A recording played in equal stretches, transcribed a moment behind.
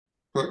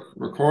Click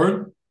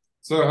record.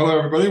 So, hello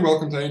everybody.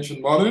 Welcome to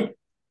Ancient Modern.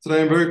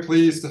 Today, I'm very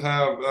pleased to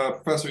have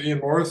Professor Ian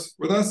Morris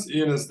with us.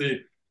 Ian is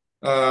the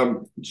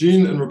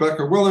Jean and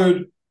Rebecca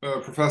Willard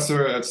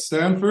Professor at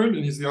Stanford,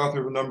 and he's the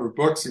author of a number of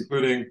books,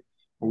 including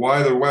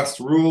Why the West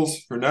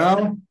Rules for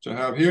Now, which I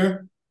have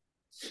here.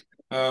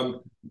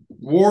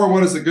 War,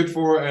 What is it good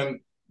for? And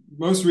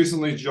most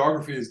recently,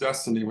 Geography is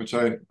Destiny, which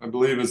I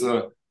believe is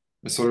a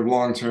sort of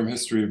long-term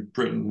history of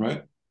Britain,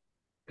 right?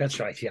 That's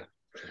right, yeah.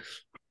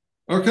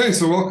 Okay,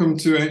 so welcome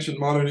to Ancient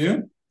Modern,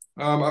 Ian.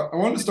 I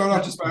wanted to start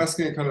off just by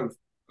asking a kind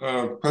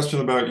of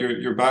question about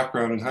your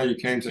background and how you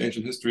came to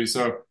ancient history.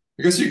 So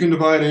I guess you can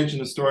divide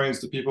ancient historians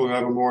to people who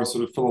have a more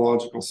sort of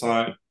philological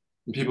side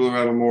and people who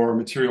have a more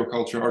material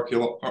culture,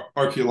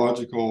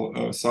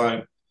 archaeological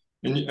side.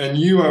 And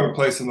you, I would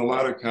place in the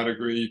latter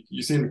category.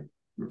 You seem,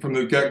 from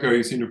the get-go,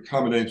 you seem to have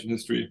come at ancient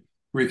history,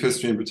 Greek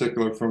history in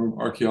particular, from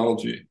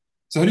archaeology.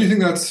 So how do you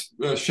think that's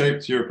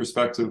shaped your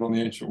perspective on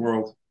the ancient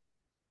world?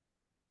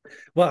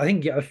 Well, I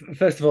think,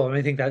 first of all,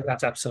 I think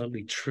that's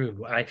absolutely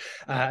true. I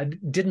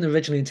didn't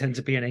originally intend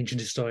to be an ancient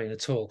historian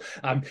at all.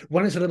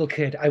 When I was a little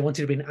kid, I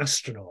wanted to be an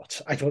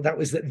astronaut. I thought that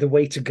was the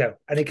way to go.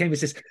 And it came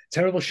as this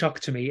terrible shock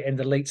to me in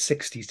the late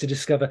 60s to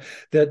discover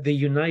that the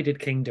United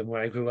Kingdom,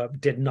 where I grew up,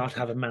 did not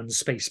have a manned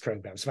space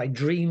program. So my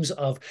dreams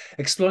of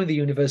exploring the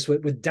universe were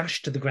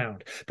dashed to the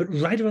ground. But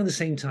right around the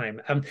same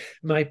time,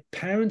 my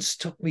parents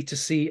took me to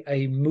see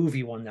a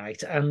movie one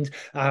night, and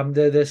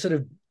the sort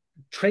of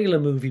trailer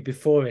movie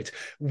before it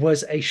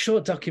was a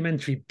short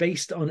documentary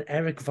based on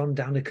Eric von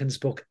Daniken's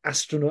book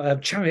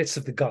Chariots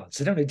of the Gods.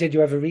 I don't know, did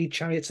you ever read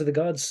Chariots of the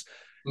Gods?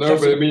 No,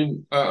 Chariots but of I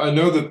mean, I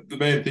know the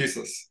main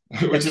thesis,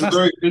 the which is a classic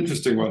very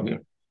interesting one. Yeah.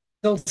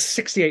 sold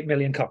 68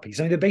 million copies.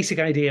 I mean, the basic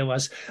idea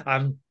was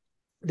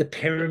the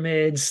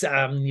pyramids,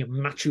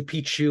 Machu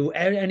Picchu,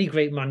 any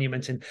great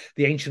monument in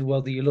the ancient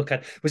world that you look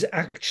at was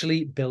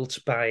actually built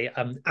by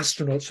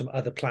astronauts from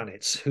other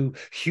planets who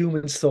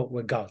humans thought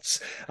were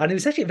gods. And it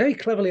was actually a very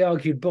cleverly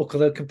argued book,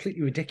 although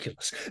completely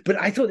ridiculous. But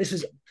I thought this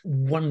was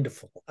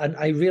wonderful. And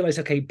I realized,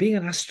 okay, being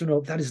an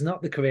astronaut, that is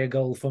not the career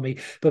goal for me.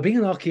 But being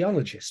an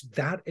archaeologist,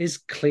 that is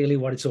clearly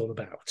what it's all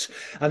about.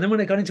 And then when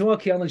I got into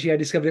archaeology, I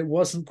discovered it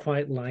wasn't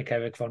quite like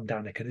Eric von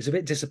Daniken. It was a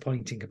bit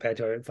disappointing compared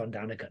to Eric von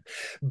Daniken,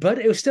 but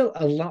it was still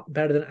a lot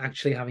better than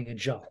actually having a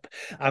job.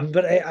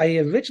 But I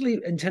originally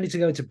intended to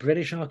go into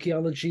British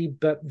archaeology,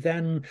 but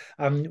then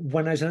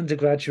when I was an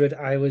undergraduate,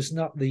 I was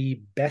not the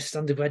best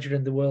undergraduate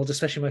in the world,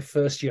 especially my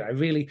first year. I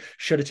really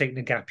should have taken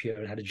a gap year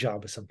and had a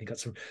job or something, got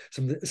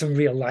some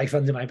real life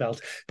under my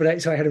belt.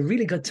 So I had a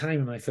really good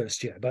time in my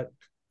first year, but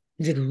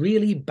did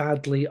really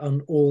badly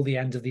on all the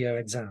end of the year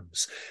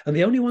exams. And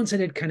the only ones I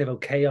did kind of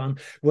okay on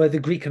were the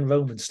Greek and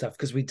Roman stuff,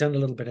 because we'd done a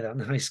little bit of that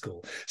in high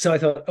school. So I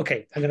thought,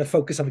 okay, I'm going to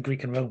focus on the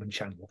Greek and Roman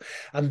channel.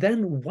 And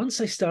then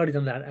once I started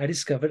on that, I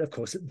discovered, of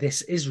course, that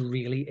this is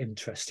really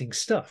interesting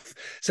stuff.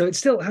 So it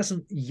still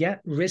hasn't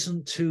yet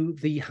risen to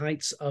the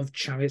heights of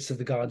Chariots of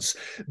the Gods.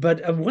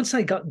 But once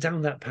I got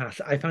down that path,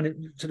 I found it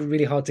sort of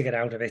really hard to get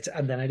out of it.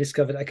 And then I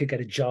discovered I could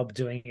get a job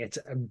doing it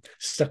and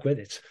stuck with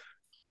it.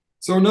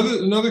 So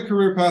another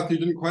career path you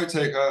didn't quite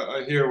take,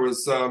 I hear,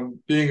 was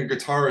being a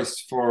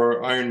guitarist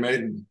for Iron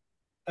Maiden.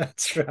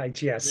 That's right,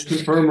 Can you yes.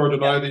 confirm or Yeah.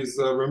 deny these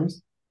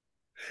rumors?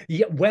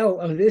 Yeah, well,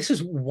 this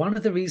is one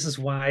of the reasons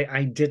why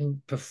I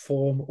didn't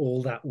perform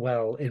all that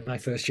well in my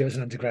first year as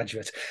an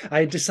undergraduate.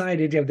 I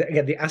decided,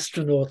 again,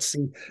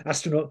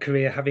 astronaut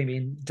career having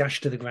been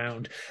dashed to the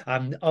ground,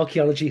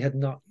 archaeology had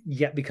not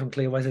yet become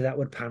clear whether that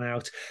would pan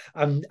out.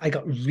 I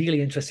got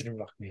really interested in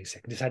rock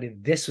music and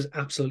decided this was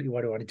absolutely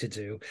what I wanted to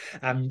do.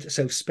 And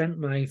so spent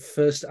my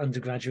first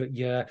undergraduate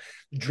year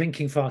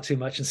drinking far too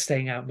much and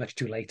staying out much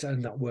too late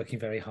and not working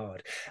very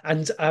hard.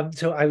 And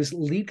so I was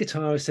lead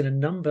guitarist in a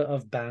number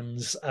of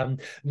bands,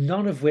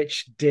 none of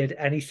which did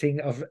anything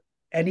of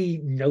any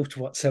note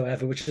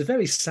whatsoever, which is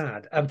very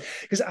sad.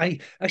 Because I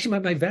actually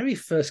my very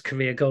first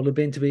career goal had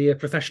been to be a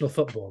professional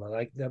footballer,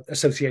 like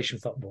association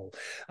football.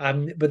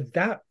 But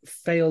that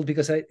failed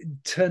because it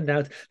turned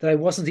out that I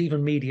wasn't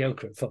even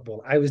mediocre at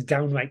football. I was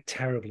downright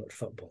terrible at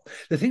football.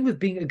 The thing with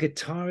being a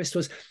guitarist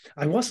was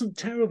I wasn't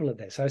terrible at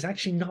this. I was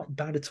actually not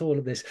bad at all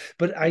at this,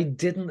 but I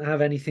didn't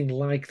have anything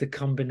like the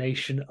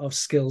combination of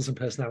skills and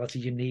personality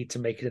you need to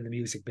make it in the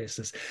music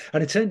business.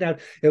 And it turned out,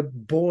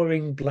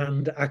 boring,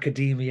 bland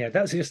academia,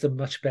 that's just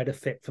a much better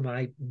fit for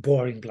my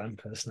boring, bland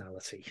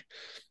personality.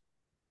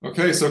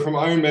 Okay, so from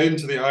Iron Maiden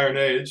to the Iron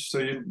Age, so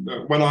you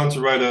went on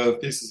to write a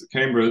thesis at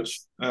Cambridge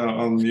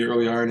on the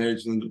early Iron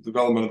Age and the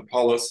development of the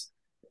polis.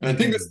 And I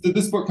think Mm. did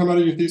this book come out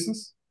of your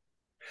thesis?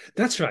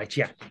 That's right.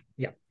 Yeah.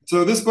 Yeah.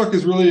 So this book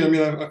is really, I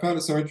mean, I found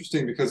it so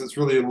interesting because it's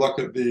really a look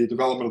at the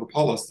development of the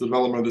polis, the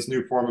development of this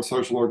new form of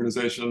social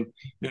organization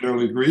in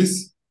early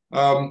Greece.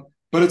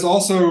 But it's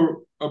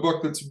also a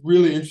book that's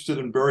really interested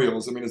in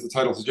burials. I mean, as the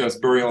title suggests,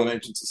 burial in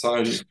ancient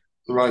society,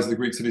 the rise of the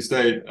Greek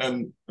city-state.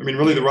 And I mean,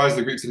 really the rise of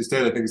the Greek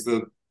city-state, I think, is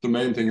the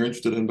main thing you're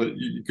interested in, but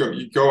you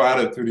go at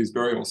it through these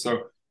burials.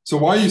 So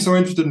why are you so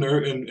interested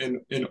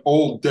in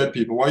old dead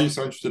people? Why are you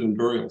so interested in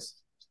burials?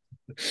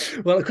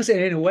 Well, because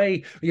in a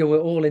way, we're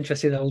all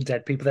interested in old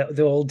dead people.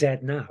 They're all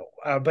dead now.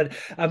 But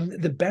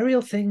the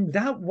burial thing,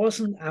 that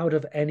wasn't out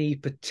of any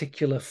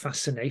particular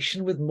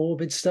fascination with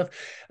morbid stuff.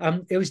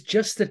 It was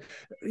just that,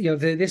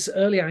 this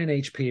early Iron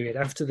Age period,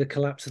 after the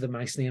collapse of the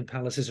Mycenaean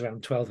palaces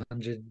around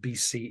 1200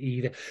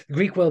 BCE, the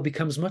Greek world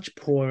becomes much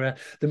poorer,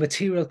 the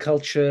material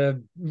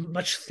culture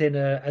much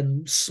thinner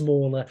and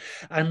smaller,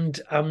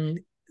 and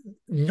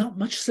not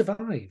much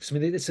survives. I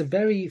mean, it's a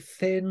very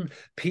thin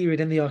period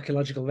in the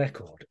archaeological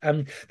record.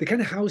 The kind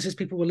of houses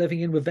people were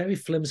living in were very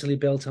flimsily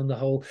built on the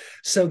whole,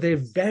 so they're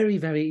very,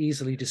 very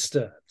easily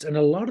disturbed. And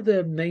a lot of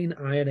the main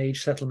Iron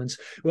Age settlements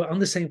were on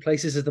the same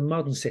places as the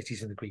modern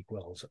cities in the Greek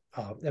world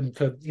are, and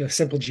for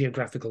simple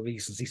geographical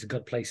reasons. These are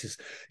good places,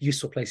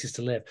 useful places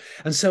to live.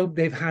 And so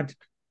they've had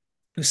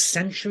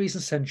centuries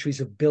and centuries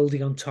of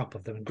building on top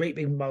of them, and great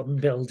big modern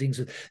buildings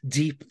with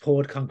deep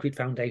poured concrete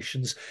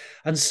foundations.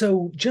 And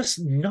so just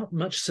not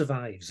much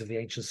survives of the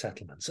ancient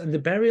settlements. And the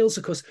burials,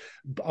 of course,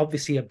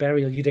 obviously a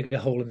burial, you dig a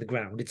hole in the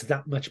ground, it's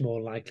that much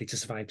more likely to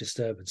survive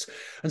disturbance.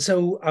 And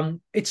so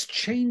it's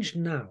changed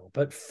now,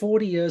 but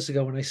 40 years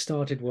ago when I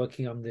started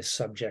working on this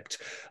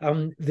subject,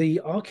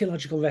 the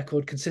archaeological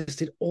record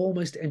consisted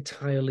almost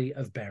entirely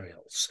of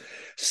burials.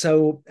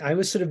 So I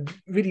was sort of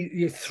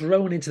really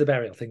thrown into the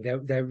burial thing.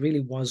 There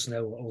really was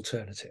no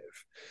alternative.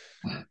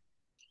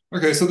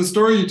 Okay, so the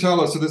story you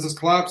tell us, so there's this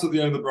collapse at the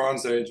end of the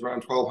Bronze Age,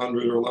 around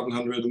 1200 or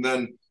 1100, and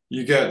then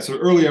you get sort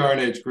of early Iron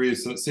Age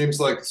Greece, and it seems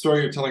like the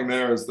story you're telling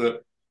there is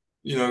that,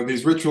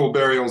 these ritual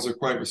burials are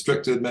quite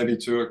restricted, maybe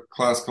to a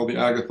class called the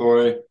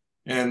agathoi,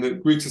 and the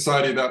Greek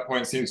society at that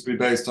point seems to be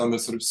based on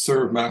this sort of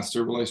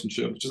serve-master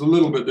relationship, which is a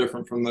little bit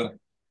different from the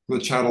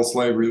chattel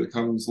slavery that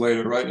comes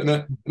later, right? And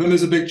then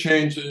there's a big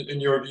change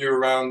in your view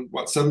around,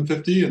 what,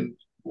 750, and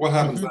what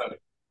happens then?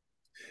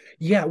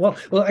 Yeah, well,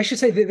 I should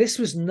say that this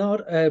was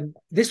not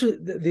this was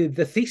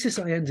the thesis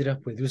I ended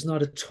up with was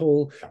not at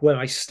all where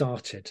I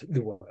started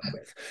the work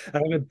with.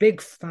 And I'm a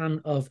big fan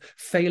of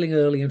failing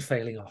early and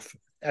failing often.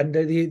 And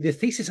the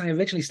thesis I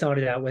originally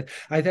started out with,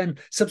 I then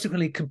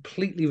subsequently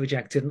completely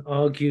rejected and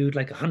argued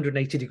like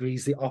 180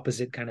 degrees the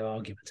opposite kind of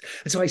argument.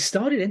 And so I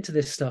started into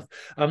this stuff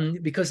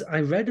because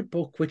I read a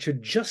book which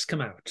had just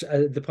come out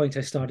at the point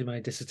I started my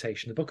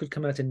dissertation. The book had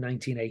come out in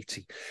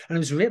 1980, and it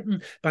was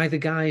written by the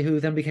guy who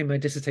then became my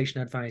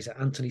dissertation advisor,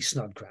 Anthony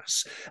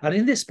Snodgrass. And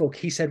in this book,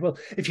 he said, well,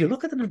 if you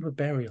look at the number of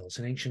burials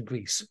in ancient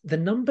Greece, the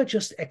number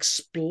just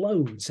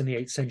explodes in the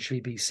 8th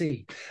century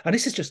BC. And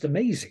this is just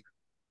amazing.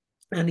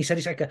 And he said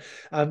it's like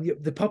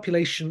the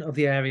population of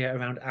the area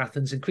around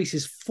Athens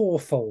increases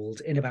fourfold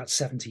in about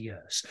 70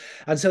 years.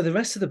 And so the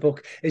rest of the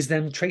book is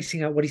them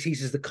tracing out what he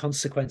sees as the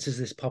consequences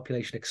of this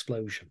population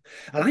explosion.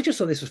 And I just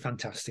thought this was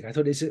fantastic. I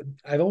thought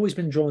I've always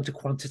been drawn to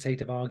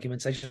quantitative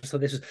arguments. I just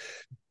thought this was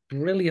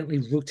brilliantly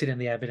rooted in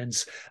the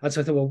evidence. And so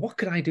I thought, well, what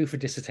could I do for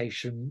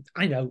dissertation?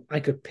 I know I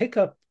could pick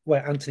up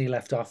where Anthony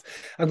left off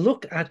and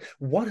look at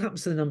what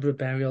happens to the number of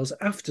burials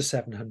after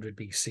 700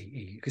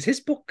 BCE, because his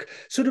book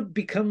sort of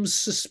becomes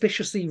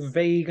suspiciously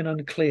vague and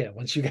unclear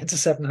once you get to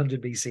 700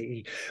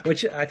 BCE,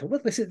 which I thought, well,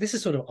 this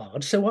is sort of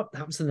odd. So what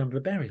happens to the number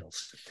of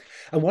burials?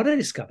 And what I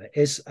discovered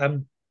is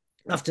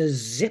after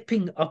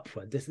zipping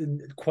upward,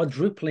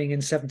 quadrupling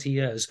in 70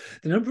 years,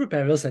 the number of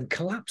burials then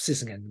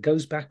collapses again,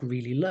 goes back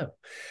really low.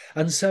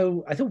 And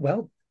so I thought,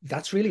 well,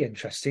 that's really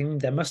interesting.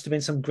 There must have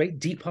been some great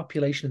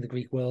depopulation in the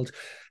Greek world.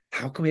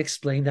 How can we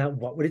explain that?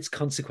 What would its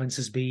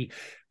consequences be?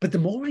 But the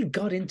more I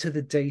got into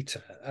the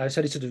data, I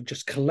started sort of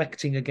just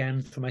collecting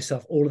again for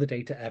myself all of the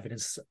data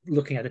evidence,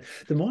 looking at it.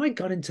 The more I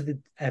got into the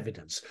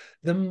evidence,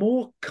 the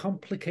more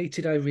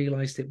complicated I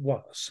realized it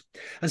was.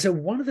 And so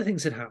one of the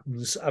things that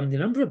happens, the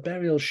number of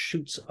burials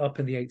shoots up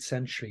in the 8th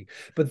century,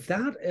 but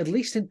that, at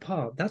least in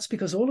part, that's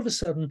because all of a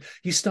sudden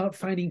you start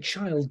finding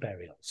child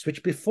burials,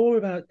 which before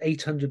about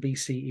 800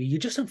 BCE, you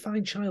just don't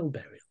find child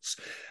burials.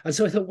 And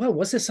so I thought, well,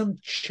 was there some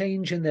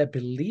change in their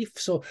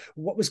beliefs, or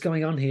what was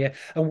going on here?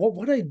 And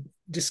what I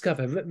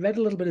discover, read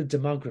a little bit of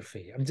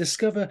demography, and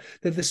discover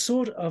that the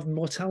sort of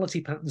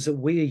mortality patterns that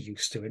we're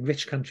used to in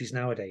rich countries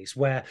nowadays,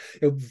 where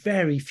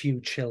very few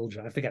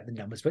children, I forget the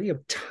numbers, but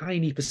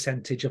tiny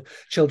percentage of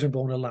children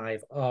born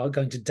alive are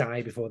going to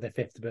die before their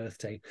 5th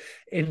birthday.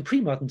 In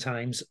pre-modern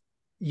times,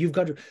 you've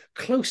got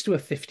close to a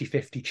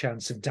 50-50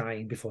 chance of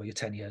dying before you're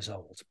 10 years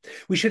old.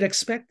 We should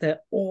expect there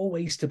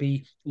always to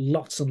be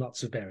lots and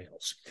lots of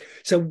burials.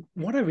 So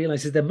what I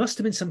realized is there must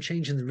have been some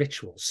change in the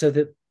rituals so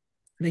that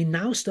they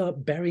now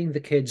start burying the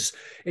kids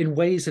in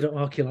ways that are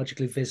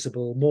archaeologically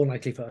visible, more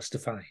likely for us to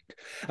find.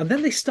 And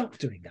then they stop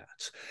doing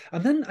that.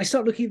 And then I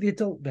start looking at the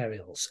adult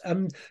burials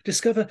and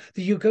discover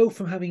that you go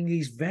from having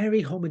these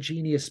very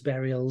homogeneous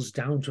burials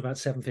down to about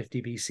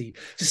 750 BC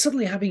to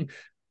suddenly having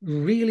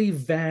really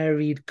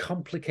varied,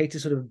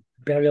 complicated sort of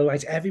burial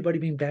rites, everybody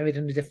being buried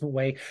in a different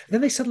way. And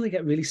then they suddenly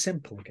get really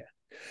simple again.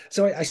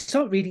 So I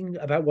start reading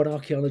about what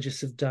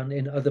archaeologists have done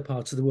in other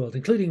parts of the world,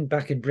 including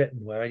back in Britain,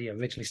 where I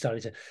originally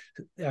started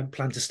to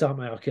plan to start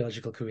my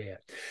archaeological career,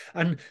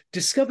 and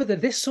discover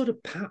that this sort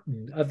of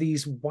pattern of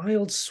these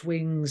wild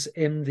swings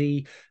in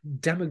the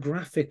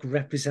demographic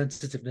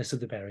representativeness of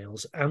the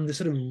burials and the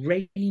sort of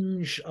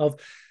range of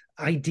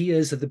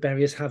ideas that the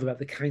buriers have about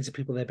the kinds of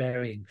people they're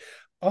burying.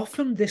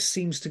 Often this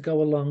seems to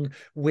go along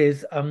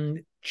with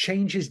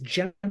changes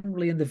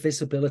generally in the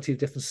visibility of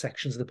different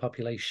sections of the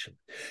population.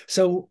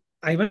 So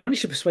I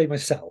managed to persuade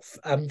myself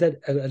that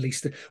at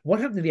least what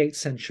happened in the 8th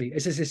century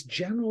is there's this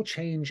general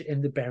change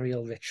in the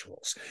burial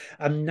rituals.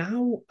 And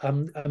now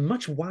a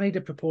much wider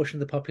proportion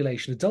of the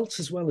population, adults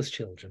as well as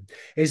children,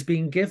 is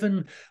being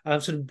given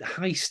sort of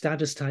high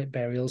status type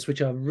burials,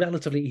 which are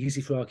relatively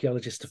easy for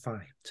archaeologists to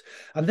find.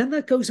 And then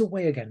that goes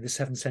away again in the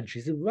 7th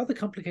century. It's a rather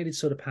complicated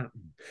sort of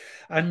pattern.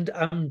 And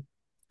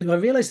I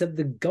realized that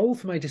the goal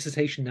for my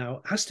dissertation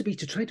now has to be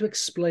to try to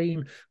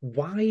explain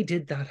why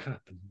did that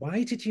happen?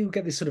 Why did you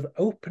get this sort of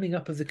opening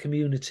up of the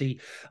community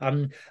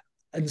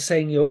and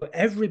saying,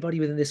 everybody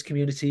within this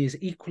community is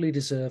equally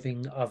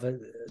deserving of a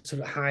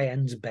sort of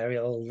high-end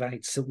burial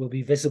rites that will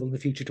be visible in the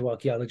future to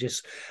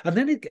archaeologists, and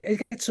then it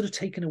gets sort of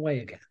taken away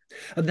again.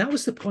 And that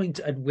was the point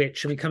at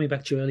which, coming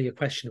back to your earlier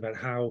question about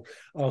how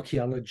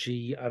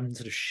archaeology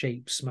sort of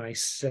shapes my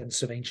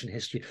sense of ancient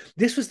history,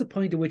 this was the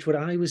point at which what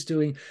I was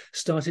doing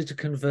started to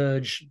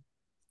converge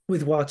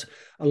with what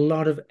a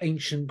lot of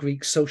ancient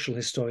Greek social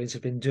historians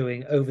have been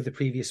doing over the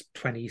previous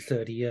 20,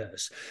 30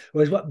 years.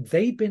 Whereas what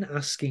they'd been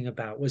asking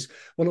about was,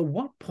 well, at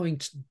what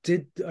point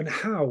and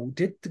how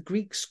did the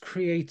Greeks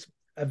create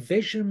a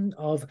vision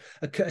of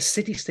a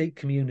city-state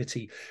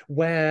community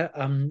where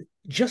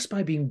just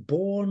by being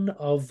born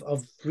of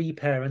free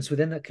parents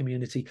within that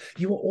community,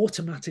 you were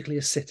automatically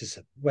a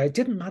citizen, where it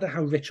didn't matter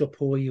how rich or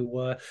poor you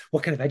were,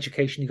 what kind of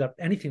education you got,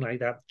 anything like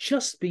that.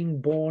 Just being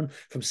born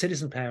from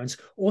citizen parents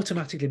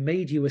automatically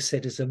made you a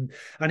citizen,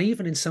 and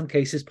even in some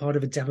cases part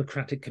of a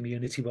democratic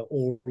community where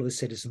all of the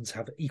citizens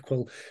have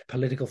equal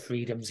political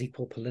freedoms,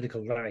 equal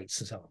political rights,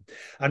 and so on.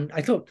 And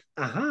I thought,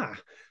 aha,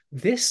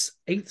 this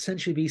 8th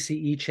century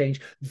BCE change,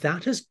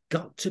 that has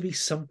got to be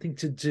something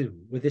to do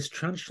with this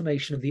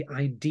transformation of the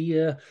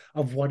idea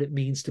of what it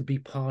means to be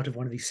part of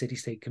one of these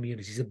city-state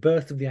communities, the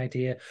birth of the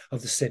idea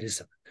of the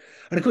citizen.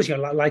 And of course,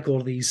 like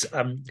all these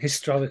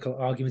historical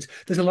arguments,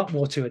 there's a lot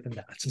more to it than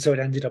that. And so it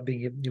ended up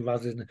being,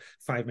 rather than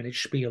a 5-minute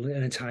spiel,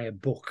 an entire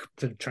book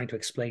for trying to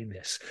explain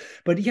this.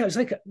 But yeah, it's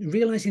like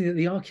realizing that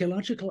the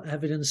archaeological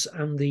evidence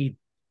and the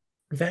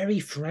very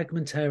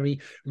fragmentary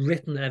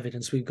written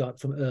evidence we've got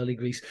from early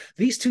Greece,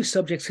 these two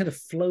subjects kind of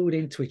flowed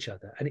into each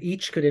other and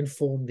each could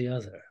inform the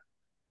other.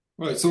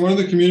 Right. So one of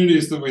the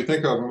communities that we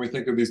think of when we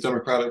think of these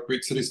democratic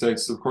Greek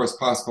city-states is, of course,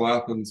 classical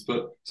Athens.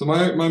 But so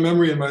my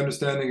memory and my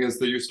understanding is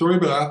that your story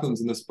about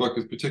Athens in this book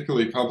is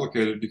particularly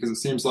complicated because it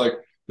seems like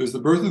there's the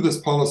birth of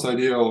this polis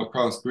ideal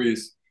across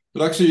Greece.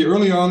 But actually,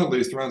 early on, at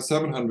least around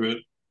 700,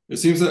 it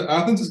seems that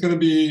Athens is going to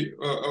be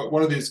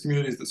one of these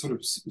communities that sort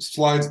of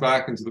slides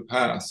back into the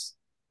past.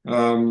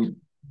 And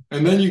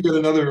then you get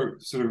another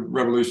sort of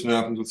revolution in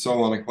Athens with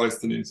Solon and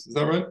Cleisthenes. Is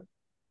that right?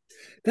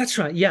 That's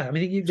right. Yeah.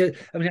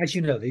 As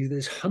you know,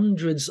 there's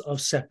hundreds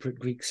of separate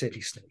Greek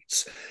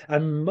city-states.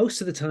 And most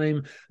of the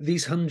time,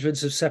 these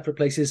hundreds of separate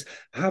places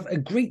have a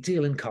great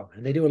deal in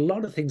common. They do a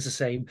lot of things the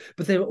same,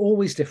 but there are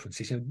always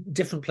differences.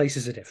 Different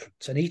places are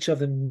different, and each of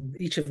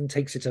them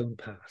takes its own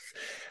path.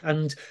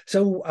 And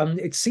so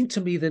it seemed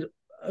to me that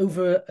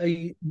over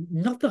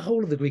not the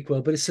whole of the Greek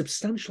world, but a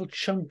substantial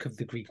chunk of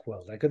the Greek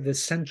world, like the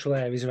central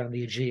areas around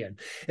the Aegean.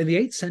 In the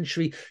 8th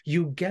century,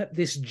 you get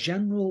this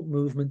general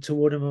movement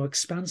toward a more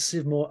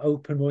expansive, more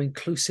open, more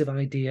inclusive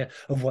idea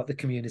of what the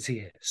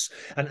community is.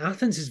 And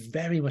Athens is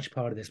very much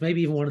part of this,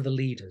 maybe even one of the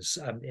leaders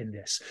in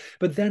this.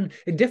 But then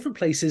in different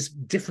places,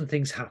 different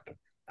things happen.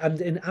 And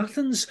in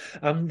Athens,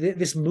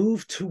 this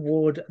move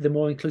toward the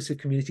more inclusive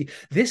community,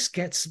 this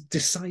gets,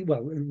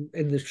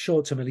 in the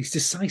short term at least,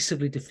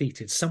 decisively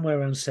defeated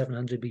somewhere around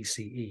 700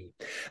 BCE.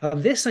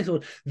 This, I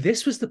thought,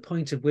 this was the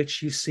point at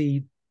which you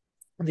see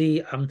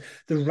the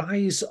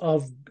rise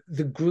of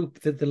the group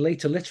that the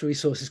later literary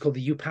sources called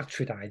the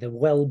Eupatridae, the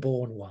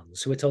well-born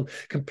ones, who we're told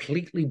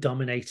completely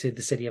dominated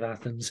the city of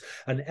Athens,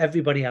 and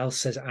everybody else,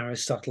 says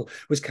Aristotle,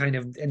 was kind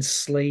of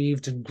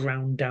enslaved and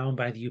ground down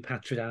by the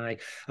Eupatridae.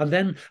 And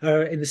then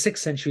in the 6th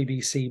century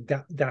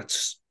BC,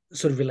 that's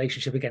sort of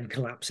relationship again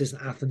collapses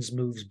and Athens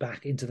moves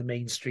back into the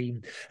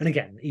mainstream and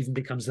again even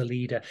becomes the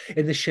leader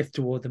in the shift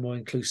toward the more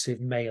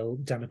inclusive male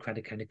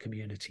democratic kind of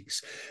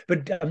communities.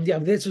 But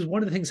this was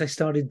one of the things I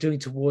started doing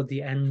toward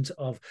the end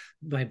of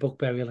my book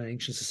Burial in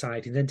Ancient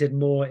Society, and then did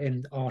more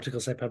in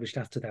articles I published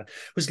after that,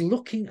 was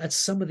looking at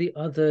some of the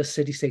other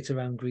city-states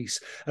around Greece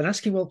and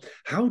asking, well,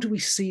 how do we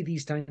see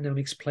these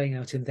dynamics playing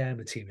out in their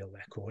material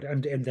record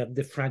and in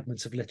the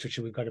fragments of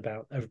literature we've got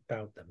about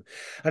them?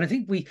 And I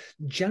think we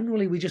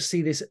just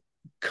see this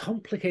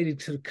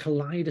complicated, sort of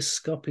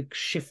kaleidoscopic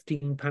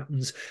shifting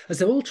patterns as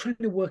they're all trying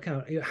to work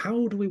out,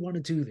 how do we want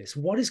to do this?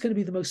 What is going to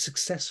be the most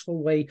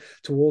successful way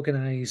to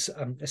organize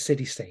a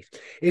city-state?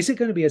 Is it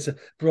going to be as a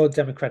broad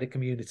democratic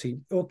community,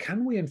 or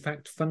can we in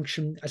fact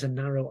function as a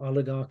narrow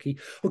oligarchy,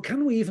 or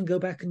can we even go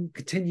back and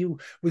continue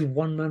with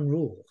one-man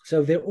rule?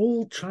 So they're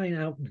all trying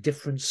out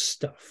different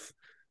stuff.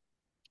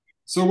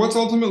 So what's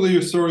ultimately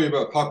your story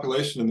about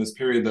population in this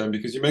period then?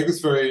 Because you make this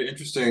very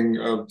interesting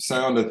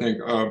sound, I think,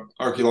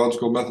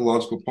 archaeological,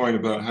 methodological point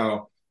about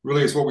how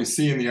really it's what we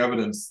see in the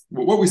evidence.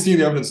 What we see in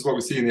the evidence is what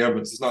we see in the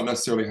evidence. It's not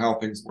necessarily how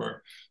things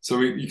were.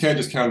 So you can't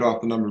just count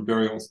off the number of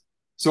burials.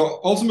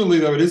 So ultimately,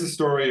 though, it is a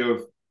story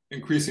of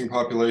increasing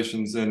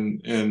populations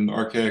in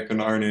archaic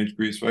and Iron Age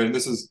Greece, right? And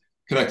this is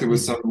connected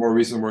with some more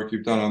recent work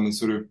you've done on the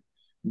sort of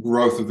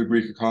growth of the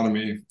Greek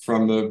economy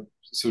from the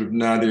sort of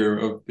nadir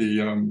of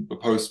the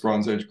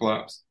post-Bronze Age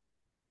collapse.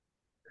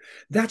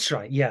 That's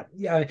right. Yeah.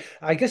 Yeah.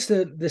 I guess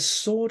the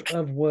sort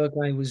of work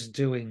I was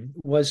doing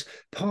was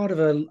part of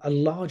a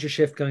larger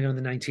shift going on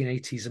in the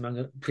 1980s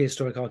among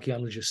prehistoric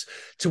archaeologists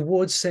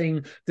towards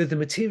saying that the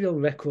material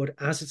record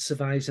as it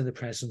survives in the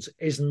present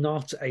is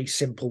not a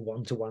simple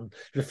one-to-one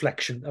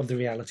reflection of the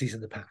realities in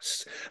the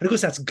past. And of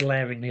course, that's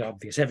glaringly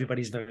obvious.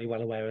 Everybody's very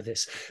well aware of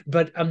this.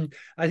 But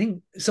I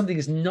think something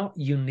is not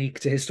unique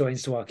to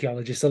historians, to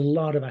archaeologists, a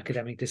lot of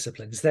academic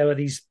disciplines. There are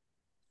these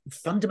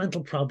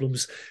fundamental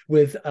problems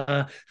with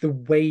the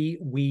way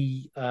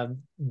we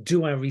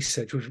do our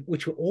research,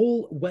 which we're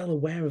all well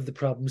aware of the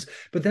problems,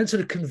 but then sort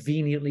of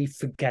conveniently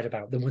forget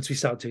about them once we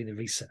start doing the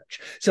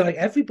research. So like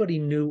everybody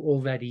knew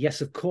already,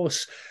 yes, of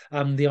course,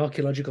 the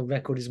archaeological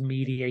record is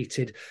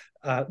mediated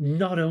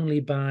not only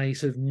by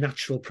sort of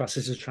natural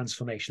processes of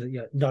transformation,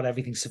 that not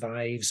everything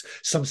survives,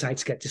 some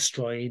sites get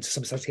destroyed,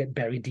 some sites get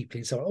buried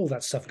deeply, and so all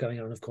that stuff going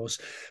on, of course,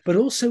 but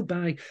also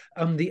by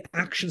the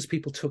actions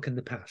people took in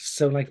the past.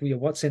 So like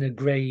what's in a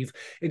grave,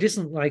 it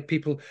isn't like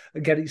people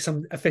getting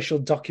some official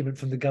document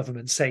from the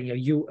government saying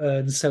you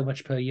earn so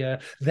much per year,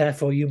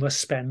 therefore you must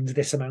spend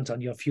this amount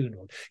on your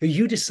funeral.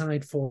 You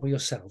decide for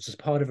yourselves as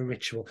part of a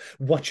ritual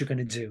what you're going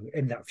to do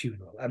in that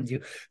funeral, and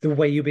the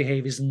way you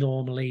behave is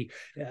normally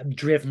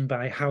driven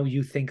by how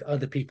you think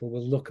other people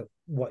will look at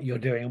what you're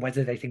doing, and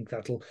whether you think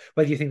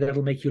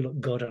that'll make you look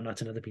good or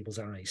not in other people's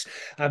eyes.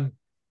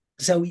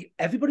 So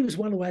everybody was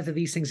well aware that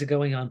these things are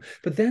going on.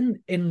 But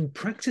then in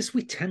practice,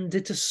 we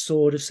tended to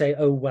sort of say,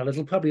 oh, well,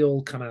 it'll probably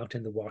all come out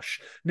in the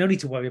wash. No need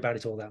to worry about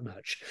it all that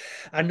much.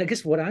 And I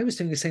guess what I was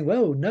doing is saying,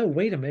 well, no,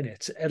 wait a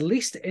minute. At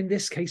least in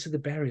this case of the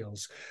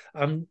burials,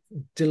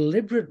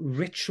 deliberate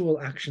ritual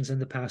actions in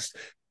the past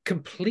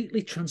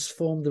completely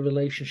transformed the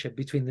relationship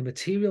between the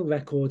material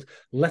record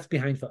left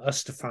behind for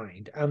us to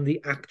find and the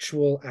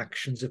actual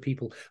actions of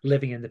people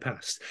living in the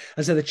past.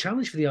 And so the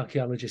challenge for the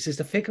archaeologists is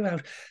to figure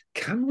out,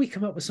 can we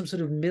come up with some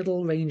sort of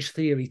middle range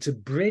theory to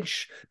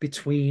bridge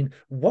between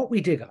what we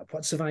dig up,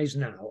 what survives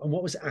now, and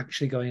what was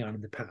actually going on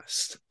in the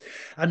past?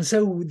 And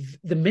so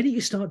the minute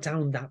you start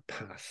down that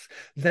path,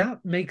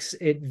 that makes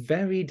it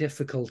very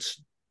difficult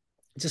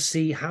to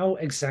see how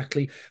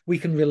exactly we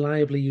can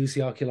reliably use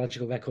the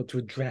archaeological record to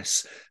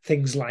address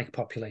things like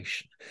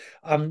population,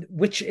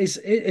 which is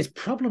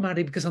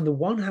problematic because on the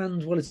one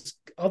hand, well, it's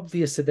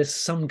obvious that there's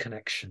some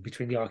connection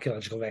between the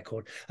archaeological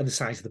record and the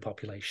size of the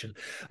population.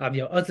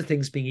 Other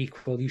things being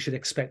equal, you should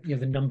expect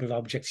the number of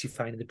objects you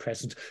find in the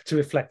present to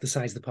reflect the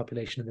size of the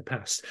population in the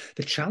past.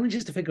 The challenge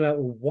is to figure out,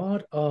 well,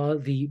 what are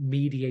the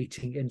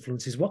mediating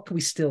influences? What can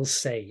we still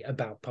say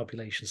about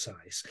population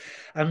size?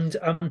 And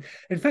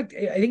in fact,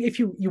 I think if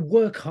you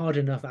work hard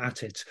enough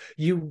at it,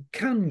 you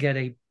can get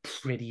a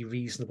pretty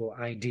reasonable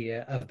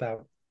idea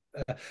about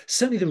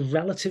certainly the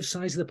relative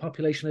size of the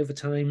population over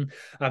time,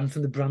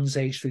 from the Bronze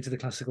Age through to the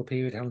Classical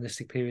period,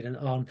 Hellenistic period, and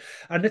on.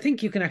 And I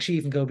think you can actually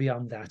even go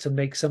beyond that and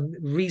make some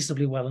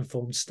reasonably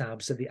well-informed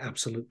stabs at the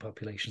absolute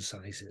population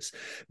sizes.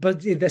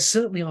 But there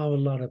certainly are a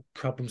lot of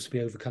problems to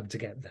be overcome to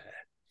get there.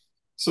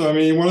 So, I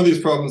mean, one of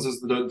these problems is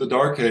the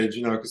Dark Age,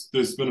 because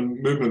there's been a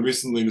movement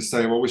recently to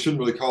say, well, we shouldn't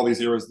really call these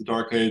eras the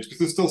Dark Age because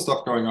there's still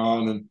stuff going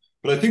on.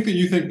 But I think that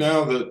you think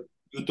now that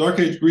the Dark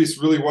Age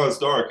Greece really was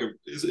dark. It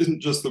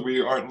isn't just that we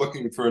aren't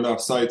looking for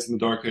enough sites in the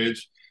Dark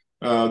Age.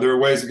 There are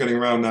ways of getting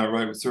around that,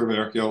 right, with survey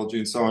archaeology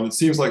and so on. It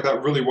seems like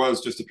that really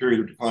was just a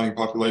period of declining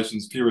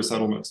populations, fewer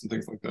settlements and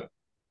things like that.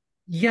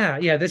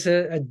 Yeah, there's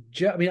I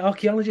mean,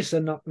 archaeologists are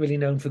not really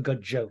known for good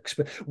jokes,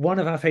 but one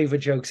of our favorite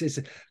jokes is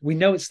we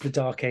know it's the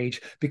Dark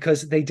Age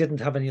because they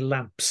didn't have any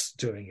lamps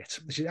during it,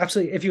 which is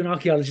absolutely, if you're an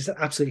archaeologist,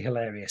 absolutely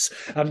hilarious.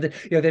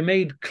 They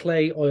made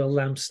clay oil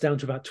lamps down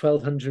to about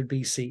 1200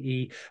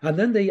 BCE, and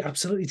then they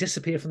absolutely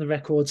disappear from the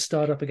record,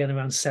 start up again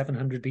around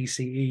 700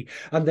 BCE,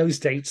 and those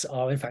dates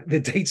are, in fact,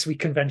 the dates we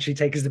conventionally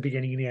take as the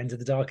beginning and the end of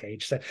the Dark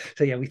Age. So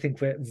yeah, we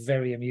think we're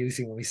very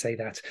amusing when we say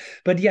that.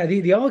 But yeah,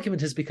 the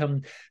argument has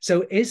become,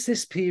 so is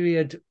this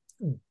period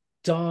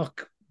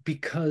dark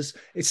because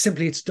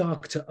it's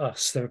dark to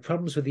us? There are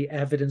problems with the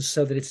evidence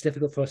so that it's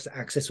difficult for us to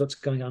access what's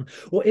going on,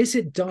 or is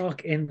it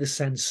dark in the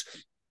sense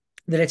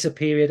that it's a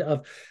period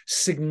of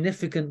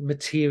significant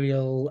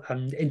material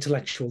and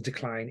intellectual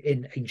decline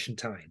in ancient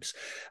times.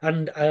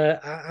 And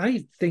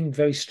I think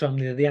very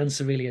strongly that the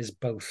answer really is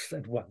both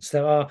at once.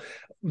 There are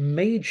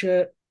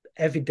major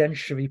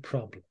evidentiary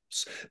problems,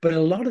 but a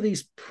lot of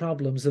these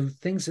problems are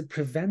things that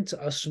prevent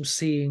us from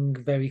seeing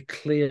very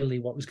clearly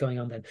what was going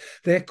on then.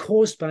 They're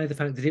caused by the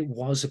fact that it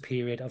was a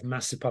period of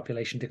massive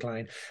population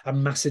decline, a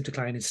massive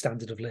decline in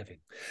standard of living.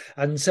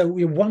 And so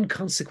one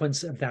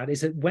consequence of that is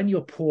that when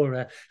you're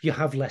poorer, you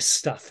have less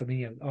stuff. I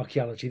mean,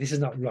 archaeology, this is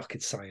not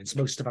rocket science.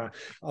 Most of our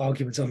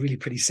arguments are really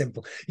pretty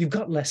simple. You've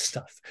got less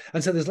stuff.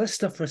 And so there's less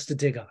stuff for us to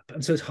dig up.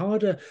 And so it's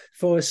harder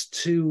for us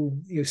to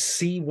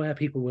see where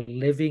people were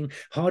living,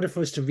 harder for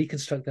us to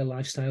reconstruct their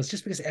lifestyles,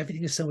 just because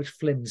everything is so much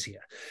flimsier.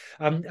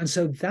 And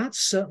so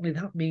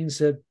that means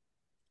that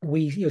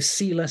we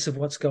see less of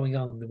what's going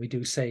on than we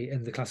do, say,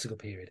 in the classical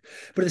period.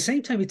 But at the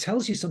same time, it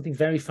tells you something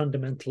very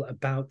fundamental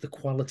about the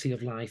quality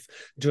of life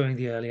during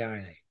the early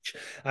Iron Age.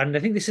 And I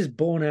think this is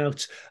borne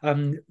out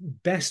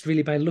best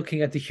really by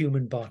looking at the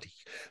human body,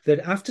 that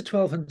after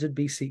 1200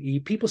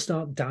 BCE, people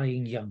start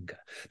dying younger.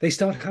 They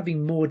start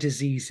having more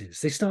diseases.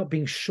 They start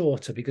being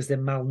shorter because they're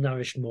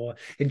malnourished more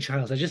in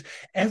childhood. Just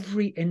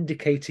every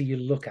indicator you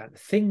look at,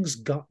 things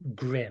got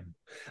grim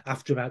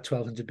after about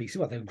 1200 BCE.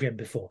 Well, they were grim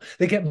before.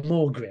 They get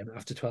more grim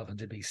after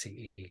 1200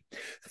 BCE.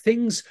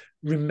 Things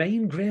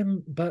remain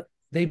grim, but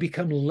they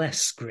become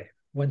less grim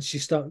once you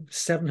start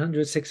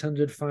 700,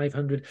 600,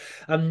 500.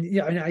 And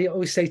I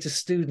always say to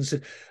students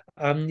that,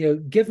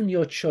 given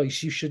your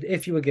choice,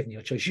 if you were given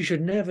your choice, you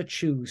should never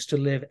choose to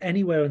live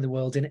anywhere in the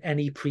world in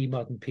any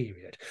pre-modern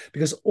period,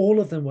 because all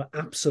of them were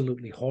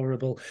absolutely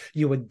horrible.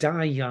 You would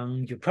die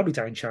young. You'd probably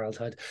die in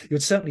childhood. You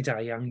would certainly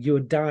die young. You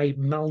would die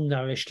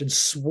malnourished and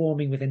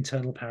swarming with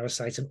internal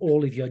parasites and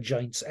all of your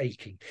joints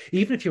aching.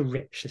 Even if you're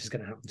rich, this is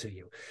going to happen to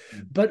you.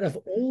 But of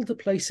all the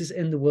places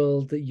in the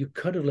world that you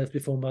could have lived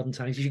before modern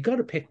times, if you've got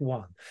to pick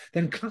one,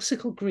 then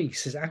classical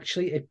Greece is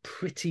actually a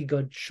pretty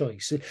good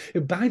choice.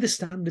 By the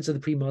standards of the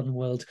pre-modern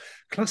world,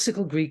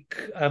 classical Greek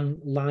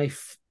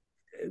life,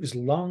 it was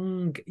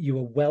long, you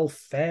were well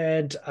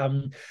fed,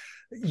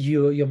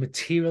 your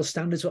material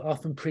standards were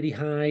often pretty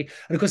high.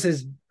 And of course,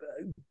 there's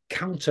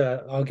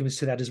counter arguments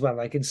to that as well.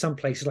 Like in some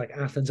places like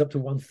Athens, up to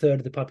 1/3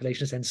 of the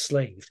population is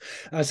enslaved.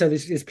 So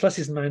there's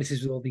pluses and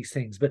minuses with all these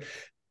things. But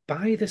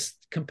by this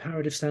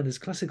comparative standards,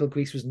 classical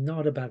Greece was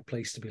not a bad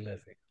place to be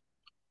living.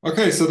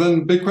 Okay, so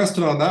then big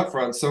question on that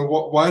front. So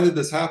why did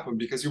this happen?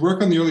 Because your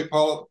work on the early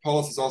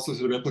polis is also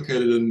sort of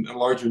implicated in a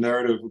larger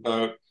narrative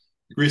about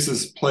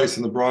Greece's place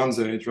in the Bronze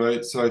Age,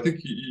 right? So I think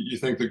you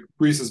think that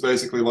Greece is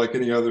basically like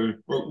any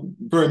other, or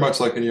very much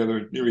like any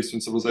other Near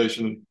Eastern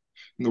civilization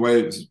in the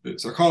way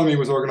its economy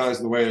was organized,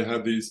 in the way it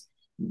had these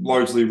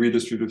largely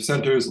redistributive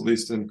centers, at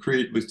least in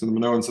Crete, at least in the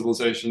Minoan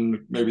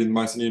civilization, maybe in the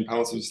Mycenaean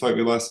Palace, was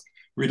slightly less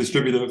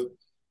redistributive.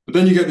 But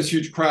then you get this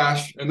huge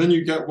crash, and then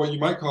you get what you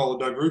might call a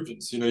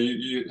divergence.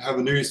 You have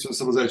the Near Eastern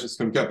civilizations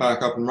kind of get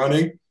back up and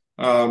running,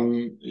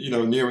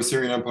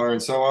 Neo-Assyrian Empire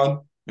and so on.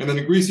 And then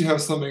in Greece, you have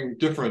something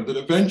different that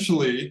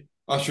eventually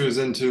ushers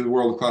into the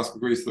world of classical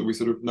Greece that we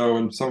sort of know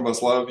and some of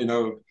us love,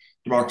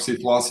 democracy,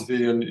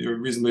 philosophy, and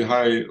reasonably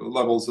high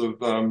levels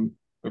of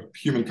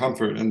human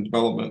comfort and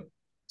development.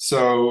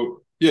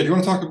 So, yeah, do you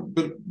want to talk a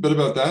bit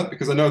about that?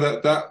 Because I know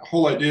that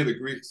whole idea that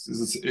Greece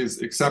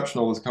is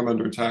exceptional has come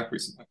under attack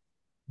recently.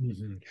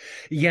 Mm-hmm.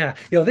 Yeah,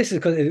 this is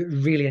a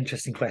really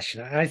interesting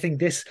question. I think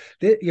this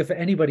for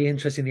anybody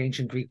interested in the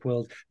ancient Greek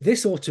world,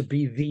 this ought to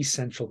be the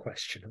central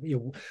question.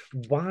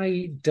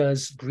 Why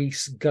does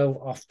Greece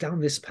go off down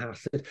this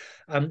path that,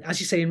 as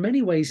you say, in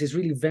many ways is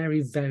really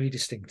very, very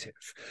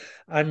distinctive?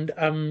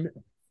 And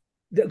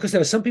because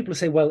there are some people who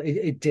say, well,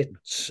 it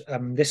didn't.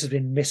 This has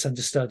been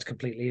misunderstood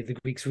completely. The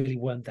Greeks really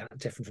weren't that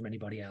different from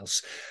anybody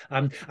else.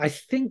 I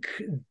think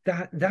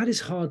that is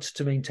hard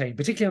to maintain,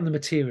 particularly on the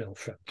material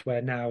front,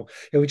 where now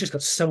we've just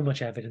got so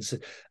much evidence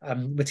that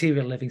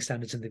material living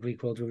standards in the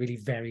Greek world were really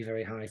very,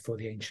 very high for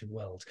the ancient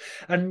world.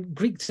 And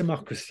Greek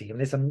democracy, and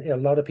there's a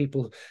lot of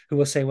people who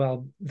will say,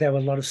 well, there were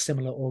a lot of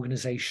similar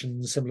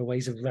organizations, similar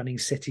ways of running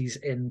cities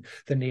in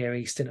the Near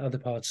East and other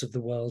parts of the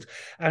world.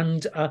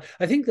 And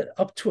I think that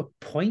up to a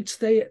point,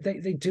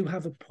 they do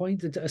have a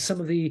point that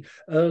some of the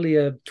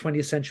earlier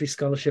 20th century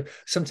scholarship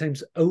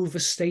sometimes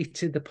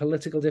overstated the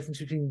political difference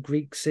between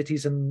Greek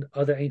cities and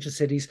other ancient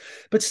cities.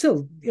 But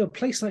still, a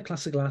place like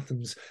classical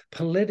Athens,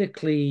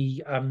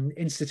 politically,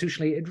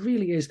 institutionally, it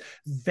really is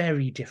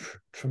very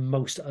different from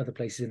most other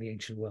places in the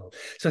ancient world.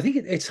 So I think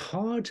it's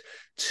hard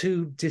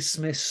to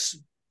dismiss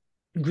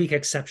Greek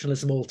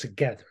exceptionalism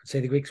altogether,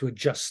 say the Greeks were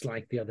just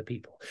like the other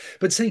people.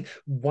 But saying,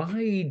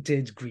 why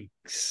did Greek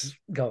Greeks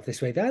go off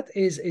this way. That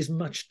is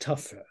much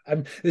tougher.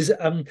 And there's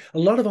a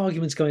lot of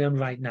arguments going on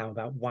right now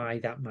about why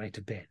that might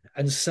have been.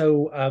 And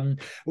so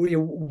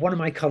one of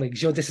my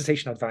colleagues, your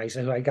dissertation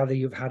advisor, who I gather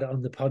you've had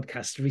on the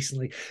podcast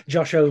recently,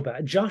 Josh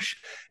Ober. Josh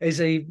is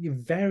a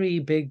very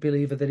big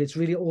believer that it's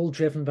really all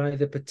driven by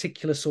the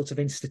particular sorts of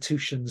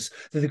institutions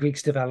that the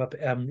Greeks develop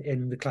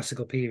in the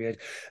classical period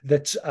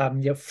that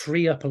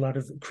free up a lot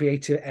of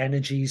creative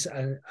energies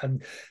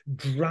and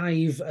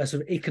drive a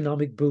sort of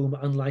economic boom,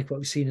 unlike what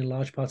we've seen in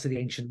large parts of the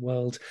ancient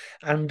world,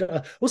 and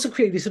also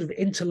create this sort of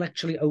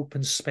intellectually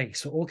open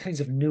space where all kinds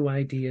of new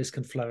ideas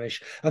can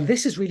flourish. And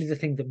this is really the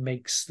thing that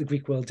makes the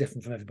Greek world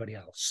different from everybody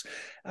else.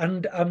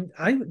 And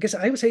I guess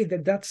I would say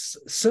that that's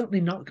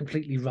certainly not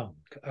completely wrong.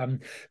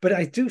 But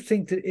I do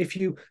think that if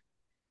you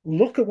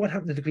look at what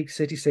happened to the Greek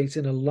city-states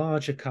in a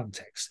larger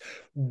context,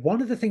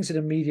 one of the things that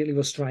immediately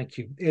will strike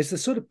you is the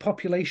sort of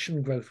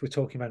population growth we're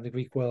talking about in the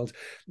Greek world.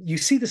 You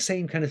see the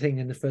same kind of thing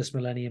in the first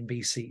millennium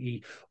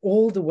BCE,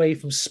 all the way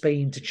from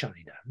Spain to China.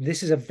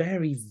 This is a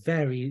very,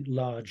 very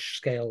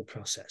large-scale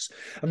process.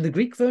 And the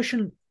Greek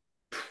version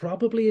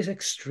probably is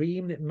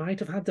extreme. It might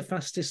have had the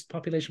fastest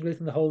population growth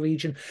in the whole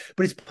region,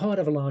 but it's part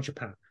of a larger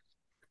pattern.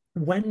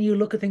 When you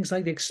look at things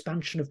like the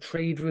expansion of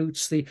trade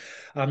routes, the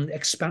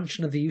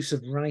expansion of the use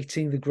of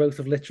writing, the growth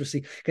of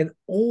literacy, again,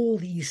 all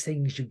these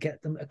things, you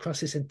get them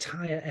across this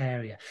entire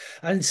area.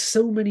 And in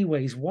so many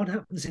ways, what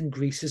happens in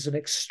Greece is an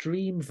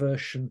extreme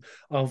version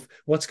of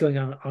what's going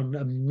on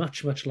a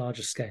much, much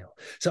larger scale.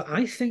 So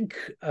I think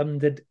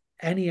that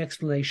any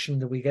explanation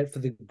that we get for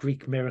the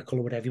Greek miracle,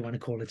 or whatever you want to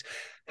call it,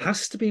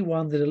 has to be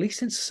one that at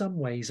least in some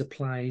ways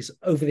applies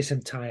over this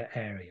entire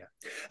area.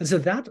 And so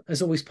that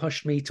has always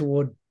pushed me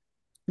toward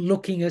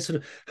looking at sort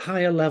of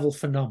higher level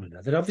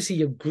phenomena, that obviously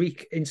your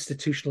Greek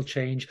institutional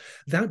change,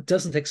 that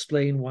doesn't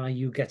explain why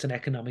you get an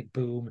economic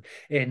boom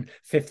in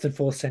 5th and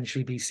 4th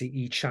century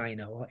BCE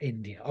China or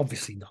India.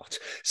 Obviously not.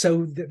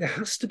 So there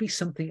has to be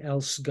something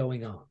else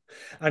going on.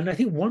 And I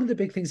think one of the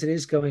big things that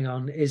is going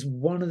on is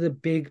one of the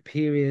big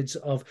periods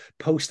of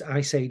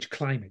post-Ice Age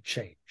climate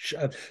change.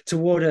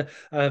 Toward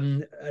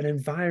an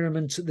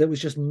environment that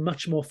was just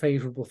much more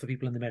favorable for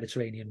people in the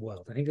Mediterranean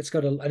world. I think it's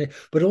got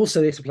but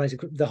also this applies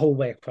the whole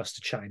way across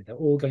to China. They're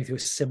all going through a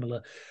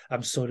similar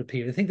sort of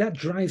period. I think that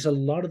drives a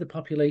lot of the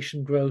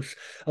population growth.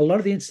 A lot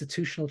of the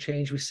institutional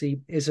change we see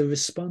is a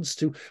response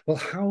to, well,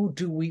 how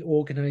do we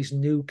organize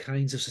new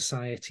kinds of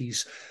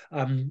societies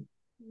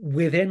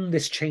within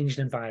this changed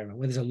environment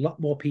where there's a lot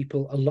more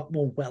people, a lot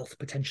more wealth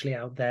potentially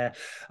out there,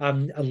 a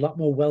lot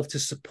more wealth to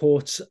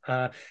support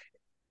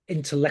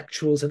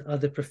intellectuals and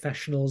other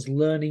professionals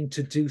learning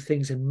to do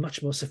things in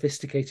much more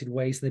sophisticated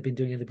ways than they've been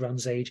doing in the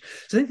Bronze Age.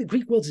 So I think the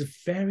Greek world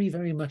is very,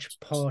 very much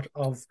part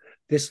of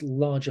this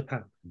larger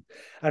pattern.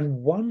 And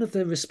one of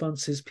the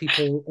responses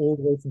people all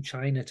the way from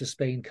China to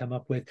Spain come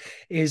up with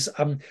is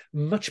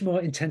much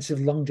more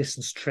intensive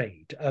long-distance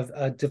trade,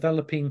 of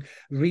developing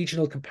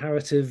regional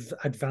comparative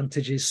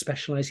advantages,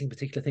 specializing in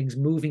particular things,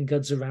 moving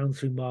goods around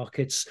through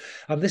markets.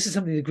 This is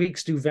something the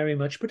Greeks do very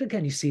much, but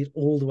again, you see it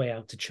all the way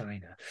out to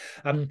China.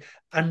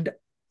 And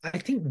I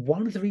think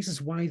one of the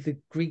reasons why the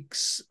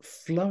Greeks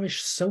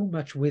flourish so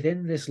much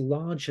within this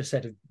larger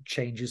set of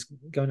changes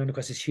going on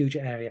across this huge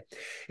area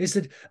is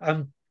that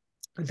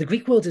the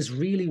Greek world is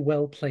really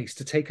well placed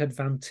to take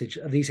advantage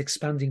of these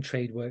expanding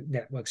trade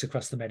networks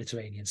across the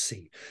Mediterranean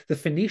Sea. The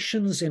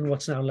Phoenicians in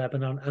what's now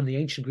Lebanon and the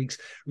ancient Greeks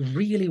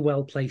really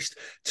well placed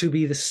to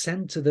be the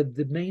center,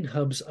 the main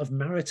hubs of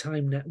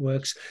maritime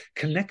networks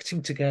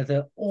connecting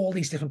together all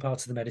these different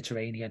parts of the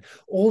Mediterranean,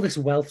 all this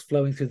wealth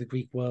flowing through the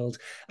Greek world.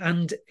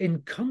 And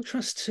in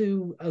contrast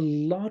to a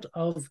lot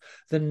of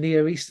the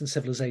Near Eastern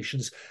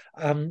civilizations,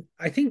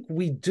 I think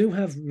we do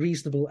have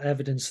reasonable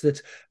evidence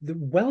that the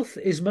wealth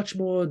is much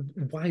more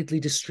widely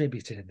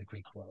distributed in the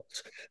Greek world.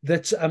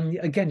 That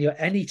again,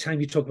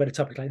 anytime you talk about a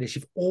topic like this,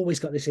 you've always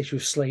got this issue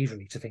of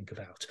slavery to think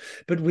about.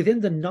 But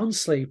within the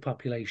non-slave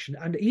population,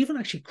 and even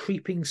actually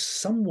creeping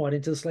somewhat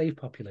into the slave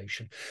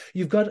population,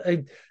 you've got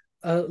a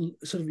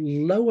sort of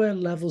lower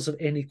levels of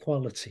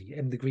inequality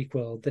in the Greek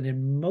world than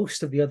in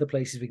most of the other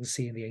places we can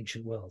see in the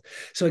ancient world.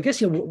 So I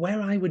guess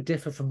where I would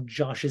differ from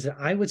Josh is that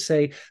I would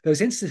say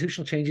those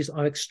institutional changes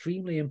are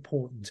extremely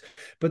important,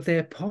 but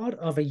they're part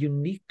of a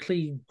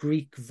uniquely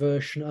Greek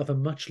version of a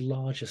much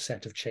larger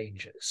set of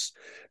changes.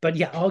 But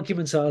yeah,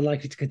 arguments are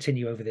likely to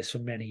continue over this for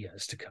many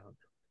years to come.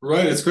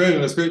 Right, it's great,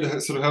 and it's great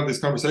to sort of have these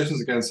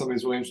conversations again. Some of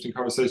these really interesting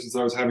conversations that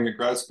I was having at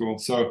grad school.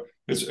 So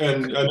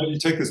and I know you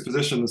take this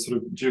position, this sort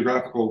of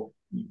geographical,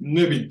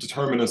 maybe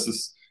determinist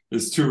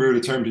is too rude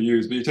a term to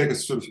use, but you take a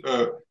sort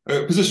of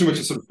a position which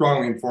is sort of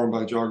strongly informed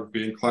by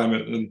geography and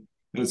climate, and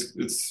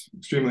it's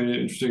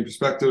extremely interesting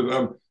perspective.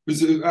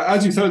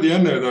 As you said at the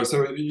end there, though,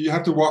 so you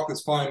have to walk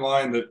this fine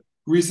line that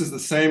Greece is the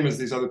same as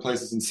these other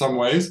places in some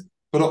ways,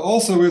 but it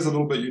also is a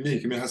little bit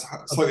unique. I mean, it has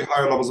slightly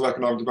higher levels of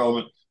economic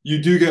development. You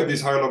do get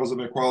these higher levels of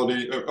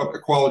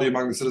equality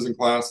among the citizen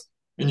class,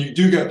 and you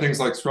do get things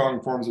like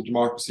strong forms of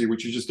democracy,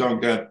 which you just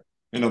don't get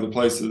in other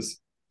places.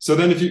 So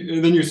then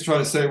then you try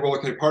to say, well,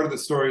 okay, part of the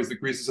story is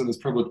that Greece is in this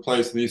privileged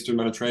place in the Eastern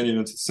Mediterranean.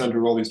 It's the center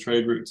of all these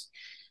trade routes.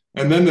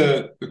 And then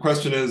the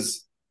question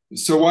is,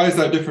 so why is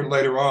that different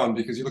later on?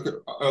 Because you look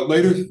at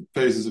later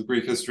phases of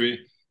Greek history,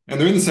 and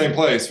they're in the same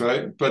place,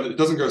 right? But it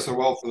doesn't go so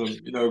well for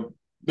them.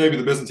 Maybe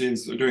the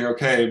Byzantines are doing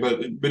okay,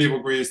 but in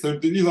medieval Greece,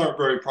 these aren't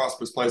very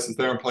prosperous places.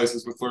 They're in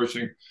places with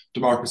flourishing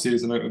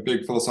democracies and a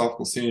big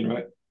philosophical scene,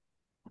 right?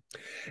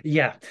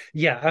 Yeah,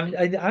 yeah.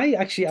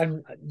 I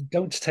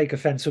don't take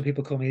offense when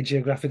people call me a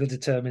geographical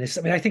determinist.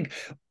 I mean, I think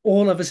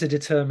all of us are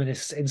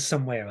determinists in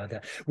some way or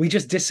other. We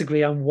just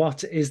disagree on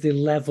what is the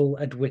level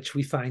at which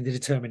we find the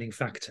determining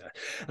factor.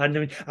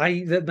 And I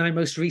mean, my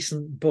most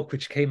recent book,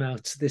 which came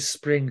out this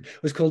spring,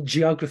 was called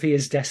 "Geography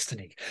is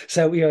Destiny."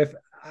 So if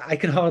I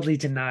can hardly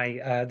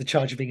deny the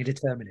charge of being a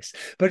determinist.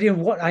 But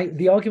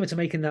the argument to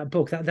make in that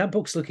book, that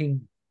book's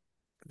looking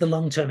the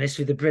long-term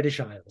history of the British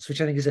Isles, which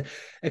I think is an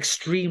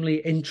extremely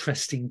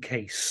interesting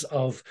case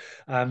of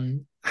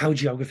how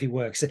geography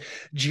works.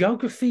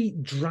 Geography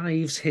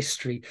drives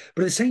history,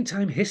 but at the same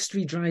time,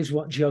 history drives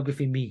what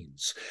geography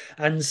means.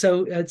 And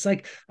so it's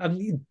like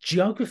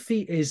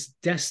geography is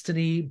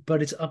destiny,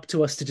 but it's up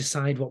to us to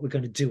decide what we're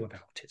going to do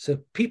about it. So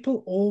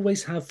people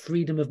always have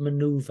freedom of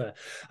maneuver,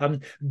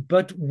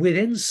 but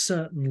within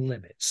certain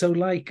limits. So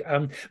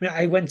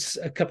I went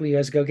a couple of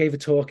years ago, gave a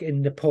talk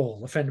in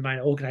Nepal. A friend of mine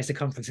organized a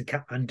conference in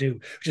Kathmandu,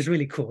 which is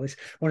really cool. It's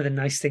one of the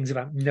nice things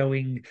about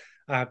knowing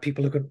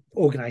people who can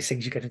organize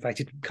things. You get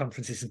invited to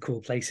conferences and cool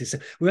places. So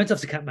we went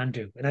off to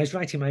Kathmandu, and I was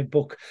writing my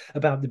book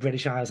about the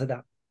British Isles at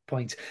that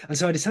point. And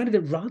so I decided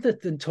that rather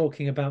than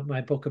talking about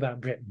my book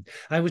about Britain,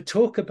 I would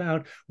talk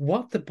about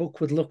what the book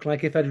would look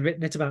like if I'd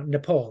written it about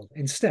Nepal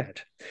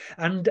instead.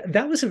 And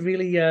that was a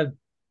really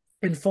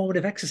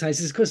informative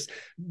exercises because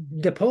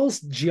Nepal's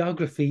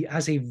geography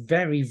has a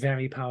very,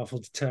 very powerful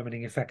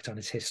determining effect on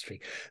its history.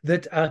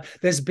 That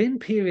there's been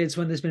periods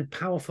when there's been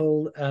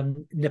powerful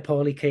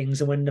Nepali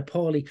kings, and when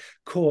Nepali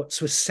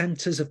courts were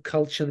centers of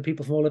culture, the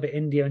people from all over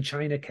India and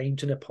China came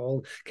to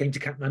Nepal, came to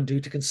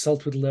Kathmandu to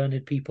consult with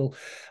learned people.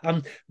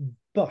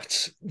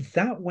 But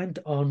that went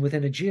on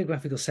within a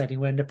geographical setting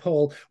where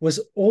Nepal was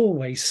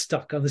always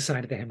stuck on the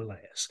side of the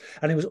Himalayas.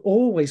 And it was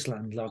always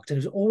landlocked, and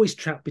it was always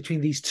trapped between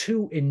these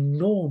two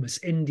enormous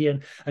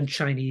Indian and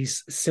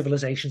Chinese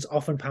civilizations,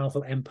 often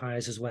powerful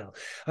empires as well.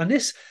 And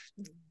this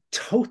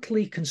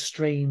totally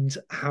constrained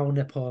how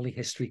Nepali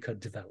history could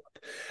develop.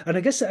 And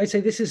I guess I'd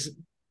say this is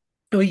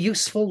a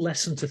useful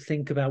lesson to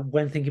think about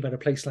when thinking about a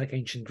place like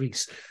ancient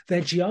Greece.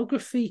 Their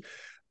geography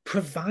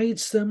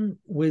provides them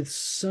with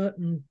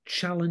certain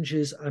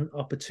challenges and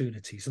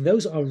opportunities. And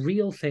those are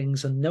real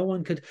things, and no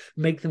one could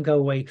make them go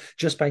away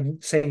just by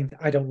saying,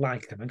 I don't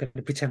like them. I'm going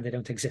to pretend they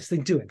don't exist. They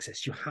do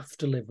exist. You have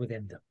to live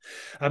within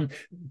them.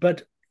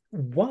 But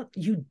what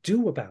you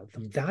do about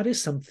them, that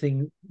is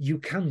something you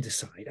can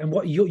decide. And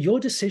what your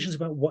decisions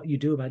about what you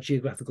do about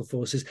geographical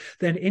forces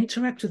then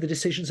interact with the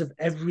decisions of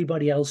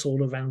everybody else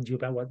all around you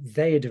about what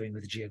they are doing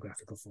with the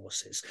geographical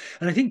forces.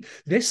 And I think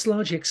this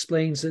largely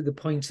explains the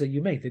points that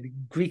you made, the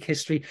Greek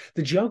history,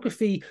 the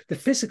geography, the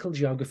physical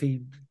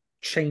geography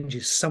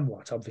changes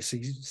somewhat,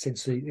 obviously,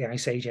 since the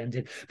Ice Age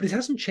ended, but it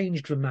hasn't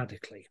changed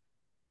dramatically.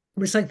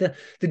 It's like the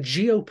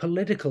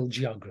geopolitical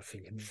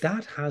geography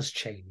that has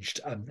changed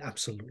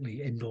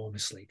absolutely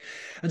enormously.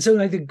 And so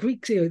like the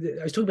Greeks, I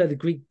was talking about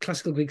the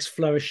classical Greeks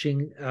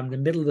flourishing the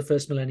middle of the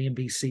first millennium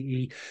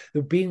BCE,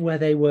 being where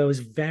they were was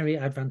a very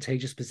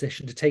advantageous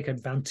position to take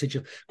advantage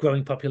of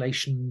growing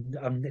population,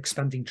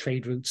 expanding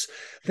trade routes.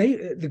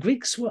 The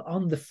Greeks were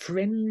on the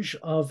fringe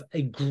of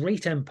a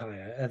great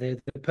empire,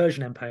 the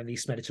Persian Empire in the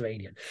East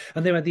Mediterranean.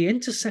 And they were at the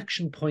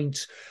intersection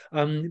point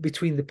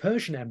between the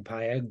Persian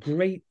Empire, a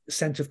great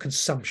center of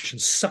consumption,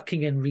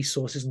 sucking in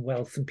resources and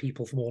wealth and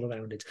people from all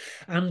around it,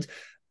 and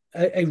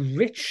a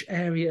rich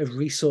area of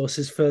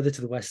resources further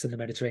to the west in the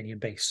Mediterranean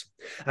basin.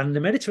 And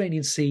the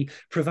Mediterranean Sea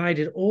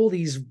provided all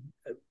these,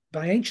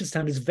 by ancient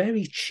standards,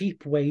 very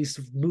cheap ways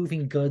of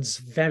moving goods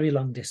very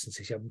long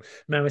distances.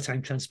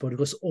 Maritime transport, of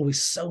course, always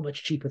so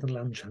much cheaper than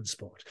land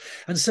transport.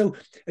 And so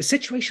a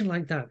situation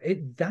like that,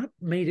 that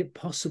made it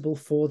possible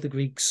for the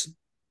Greeks,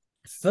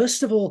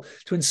 first of all,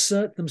 to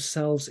insert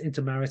themselves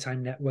into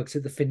maritime networks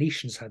that the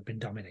Phoenicians had been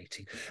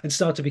dominating and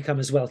start to become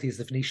as wealthy as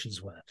the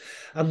Phoenicians were.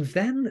 And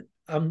then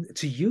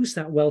to use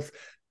that wealth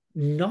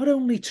not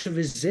only to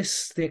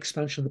resist the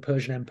expansion of the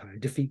Persian Empire,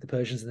 defeat the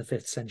Persians in the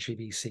 5th century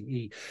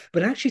BCE,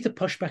 but actually to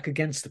push back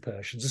against the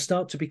Persians and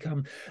start to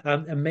become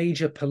a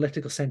major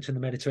political center in the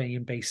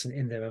Mediterranean basin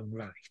in their own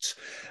right.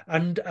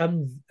 And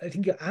I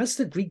think as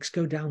the Greeks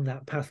go down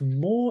that path,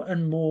 more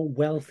and more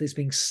wealth is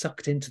being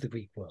sucked into the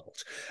Greek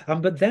world.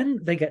 But then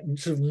they get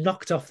sort of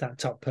knocked off that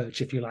top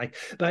perch, if you like,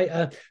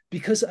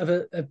 because of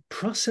a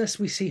process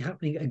we see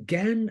happening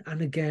again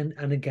and again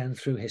and again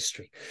through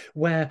history,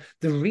 where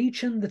the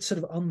region that's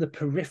sort of on the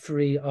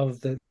periphery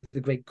of the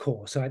great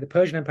core. So like the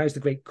Persian Empire is the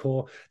great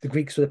core, the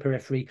Greeks were the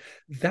periphery.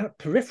 That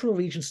peripheral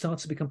region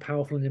starts to become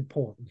powerful and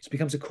important. It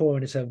becomes a core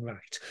in its own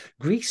right.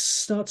 Greece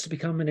starts to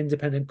become an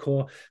independent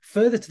core.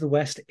 Further to the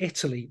west,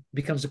 Italy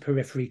becomes a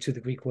periphery to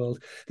the Greek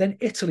world. Then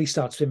Italy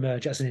starts to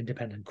emerge as an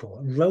independent core.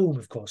 And Rome,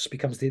 of course,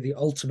 becomes the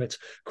ultimate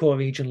core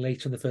region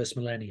later in the first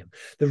millennium.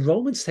 The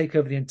Romans take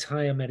over the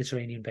entire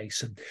Mediterranean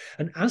basin.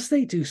 And as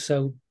they do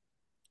so,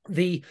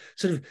 the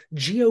sort of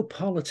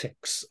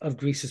geopolitics of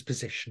Greece's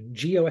position,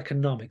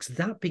 geoeconomics,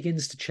 that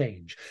begins to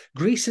change.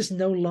 Greece is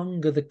no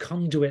longer the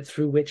conduit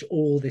through which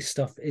all this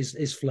stuff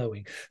is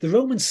flowing. The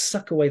Romans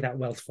suck away that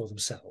wealth for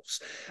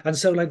themselves. And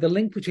so like the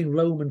link between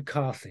Rome and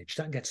Carthage,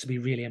 that gets to be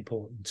really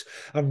important.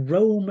 And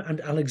Rome and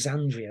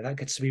Alexandria, that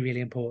gets to be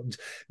really important.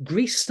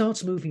 Greece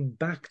starts moving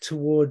back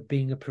toward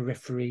being a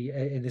periphery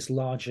in this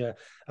larger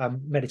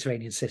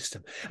Mediterranean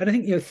system. And I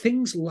think,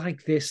 things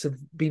like this have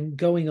been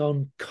going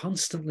on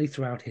constantly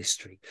throughout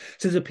history.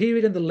 So there's a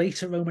period in the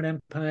later Roman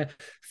Empire,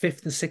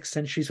 5th and 6th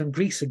centuries, when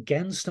Greece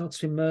again starts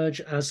to emerge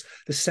as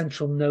the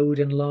central node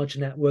in large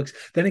networks.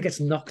 Then it gets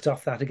knocked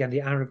off that again.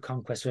 The Arab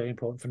conquest, very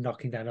important for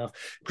knocking that off.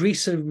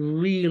 Greece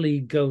really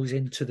goes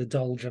into the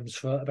doldrums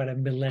for about a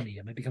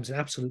millennium. It becomes an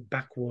absolute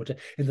backwater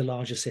in the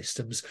larger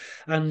systems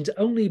and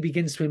only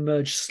begins to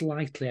emerge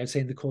slightly, I'd say,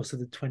 in the course of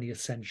the 20th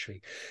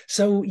century.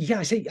 So yeah,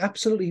 I say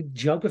absolutely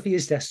geography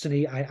is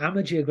destiny. I am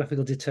a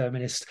geographical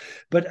determinist,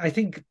 but I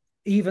think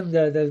even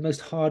the most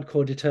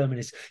hardcore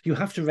determinists, you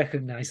have to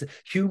recognize that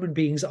human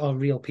beings are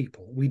real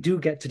people. We do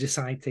get to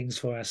decide things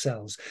for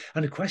ourselves.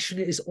 And the question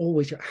is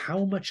always,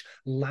 how much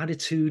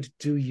latitude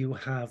do you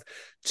have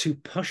to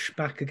push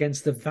back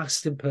against the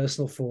vast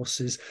impersonal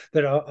forces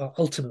that are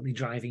ultimately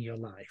driving your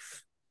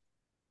life?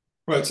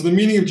 Right. So the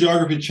meaning of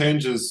geography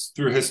changes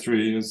through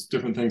history as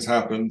different things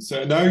happen.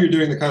 So now you're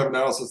doing the kind of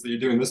analysis that you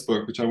do in this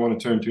book, which I want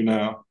to turn to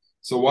now.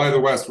 So Why the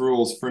West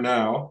Rules for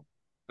Now.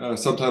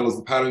 Subtitle is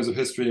The Patterns of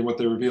History and What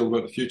They Reveal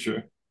About the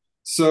Future.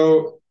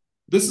 So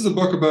this is a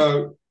book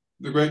about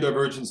the great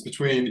divergence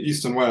between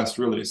East and West,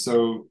 really.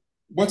 So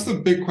what's the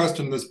big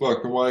question in this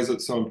book and why is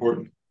it so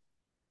important?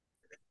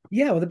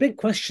 Yeah, well, the big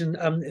question,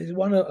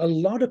 one a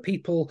lot of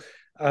people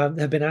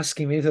have been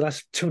asking me for the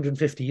last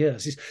 250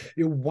 years is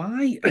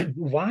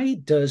why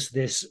does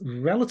this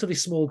relatively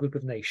small group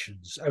of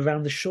nations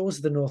around the shores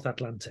of the North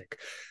Atlantic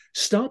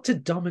start to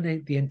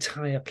dominate the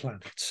entire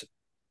planet,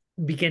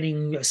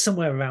 beginning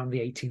somewhere around the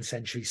 18th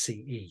century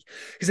CE?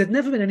 Because there'd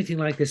never been anything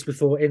like this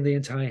before in the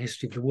entire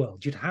history of the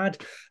world. You'd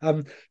had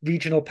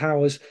regional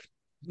powers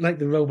like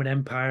the Roman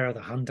Empire or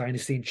the Han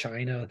Dynasty in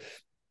China,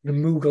 the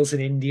Mughals in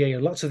India,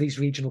 lots of these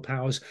regional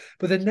powers,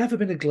 but there'd never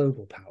been a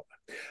global power.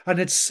 And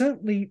it's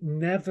certainly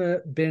never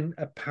been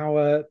a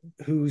power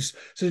whose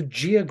sort of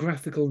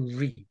geographical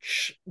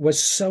reach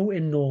was so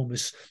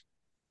enormous,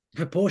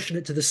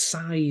 proportionate to the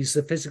size,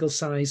 the physical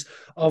size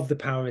of the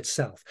power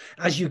itself,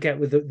 as you get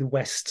with the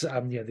West,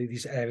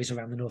 these areas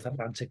around the North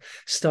Atlantic,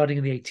 starting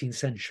in the 18th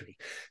century.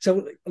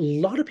 So a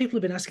lot of people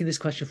have been asking this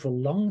question for a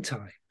long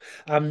time.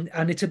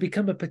 And it had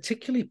become a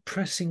particularly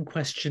pressing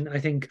question, I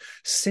think,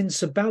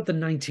 since about the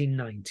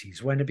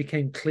 1990s, when it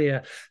became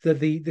clear that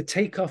the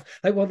takeoff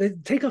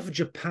of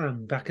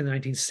Japan back in the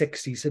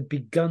 1960s had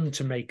begun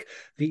to make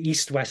the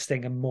East-West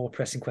thing a more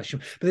pressing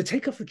question. But the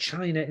takeoff of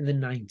China in the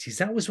 90s,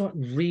 that was what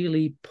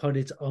really put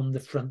it on the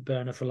front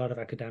burner for a lot of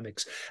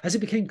academics, as it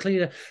became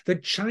clear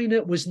that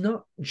China was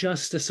not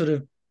just a sort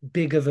of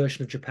bigger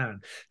version of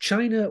Japan.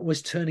 China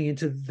was turning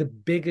into the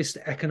biggest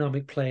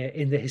economic player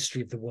in the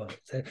history of the world.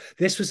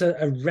 This was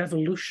a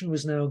revolution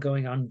was now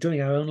going on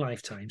during our own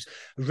lifetimes,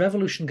 a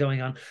revolution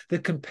going on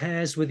that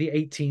compares with the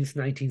 18th,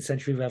 19th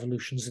century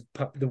revolutions that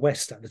put the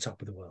West at the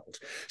top of the world.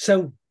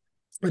 So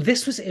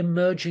this was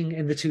emerging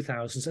in the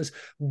 2000s as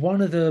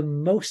one of the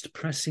most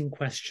pressing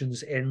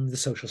questions in the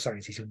social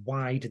sciences.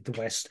 Why did the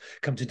West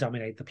come to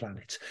dominate the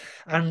planet?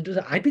 And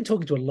I've been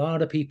talking to a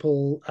lot of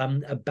people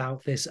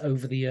about this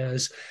over the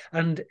years.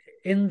 And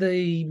in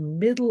the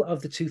middle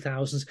of the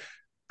 2000s,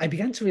 I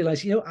began to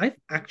realize, I've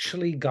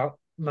actually got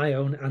my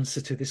own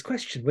answer to this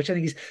question, which I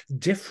think is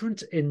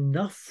different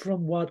enough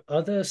from what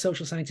other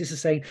social scientists are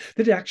saying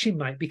that it actually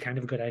might be kind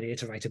of a good idea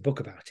to write a book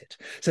about it.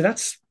 So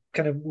that's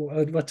kind of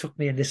what took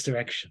me in this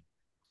direction.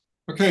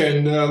 Okay,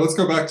 and let's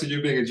go back to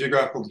you being a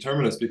geographical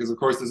determinist, because of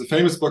course there's a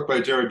famous book by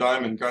Jared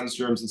Diamond, Guns,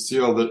 Germs, and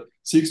Steel, that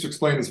seeks to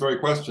explain this very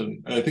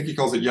question. And I think he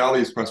calls it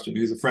Yali's question.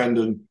 He's a friend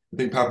in, I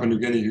think, Papua New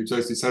Guinea, who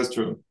basically says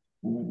to him,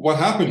 what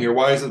happened here?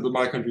 Why is it that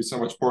my country is so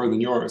much poorer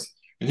than yours?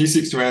 And he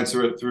seeks to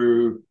answer it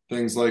through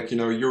things like,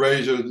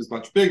 Eurasia is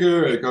much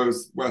bigger. It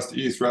goes west to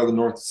east rather than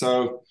north to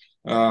south.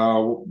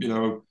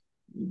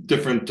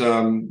 Different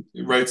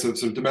rates of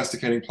sort of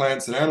domesticating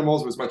plants and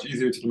animals. It was much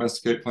easier to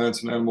domesticate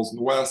plants and animals in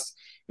the West,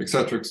 et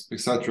cetera, et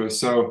cetera.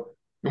 So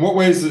in what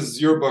ways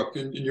is your book,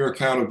 in your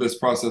account of this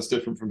process,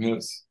 different from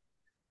his?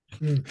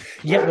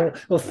 Yeah,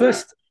 well,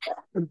 first,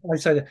 I'm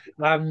sorry,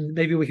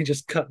 maybe we can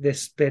just cut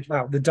this bit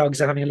out. The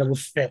dogs are having a little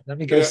fit. Let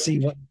me go see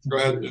what. Go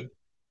ahead.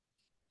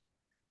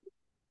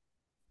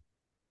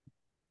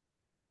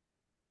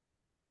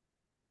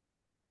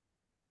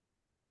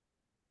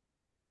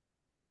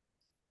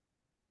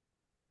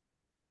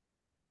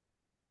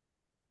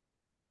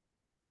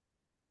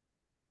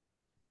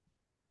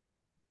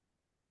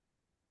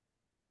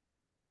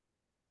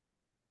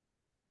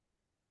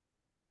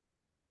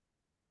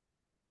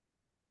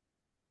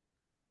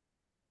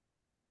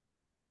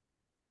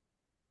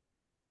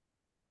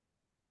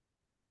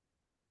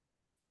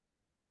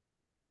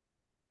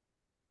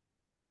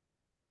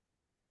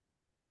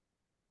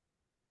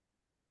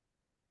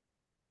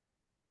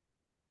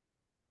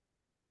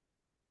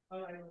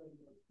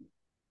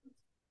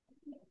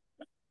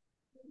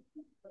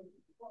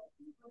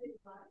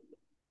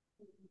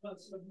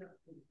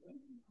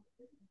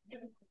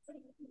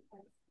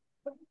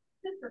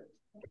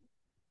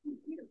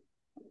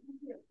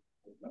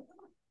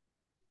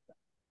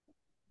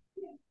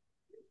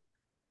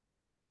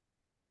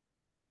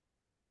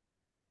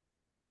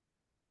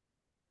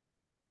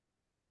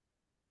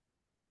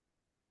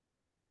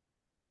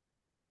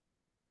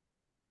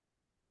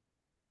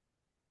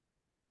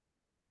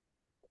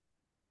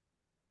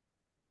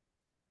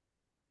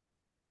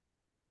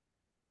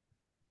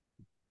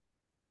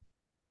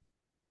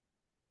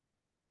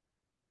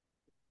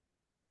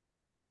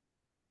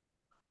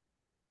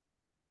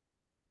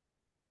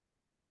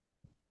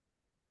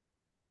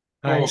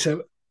 Hi, Oh,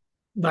 so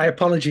my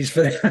apologies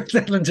for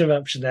that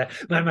interruption there.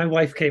 My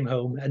wife came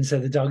home, and so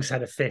the dogs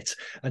had a fit,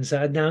 and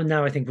so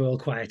now I think we're all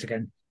quiet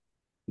again.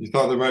 you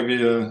thought there might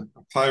be a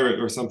pirate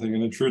or something,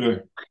 an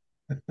intruder.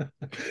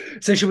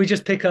 So should we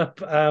just pick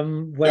up Yeah,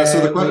 so where we?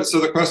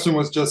 the question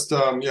was just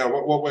yeah,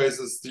 what ways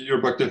is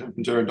your book different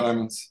from Jared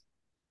Diamond's?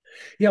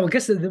 Yeah, well, I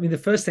guess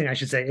the first thing I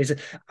should say is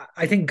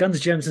I think Guns,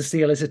 Germs, and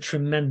Steel is a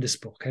tremendous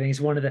book. I think it's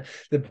one of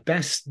the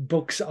best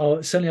books,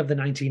 certainly of the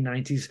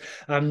 1990s.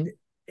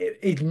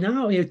 It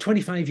now,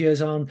 25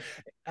 years on,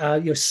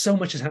 so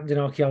much has happened in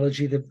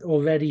archaeology that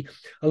already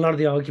a lot of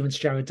the arguments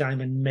Jared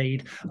Diamond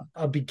made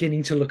are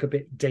beginning to look a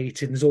bit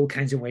dated. And there's all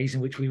kinds of ways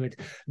in which we would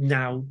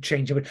now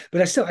change it.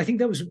 But I think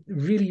that was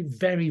really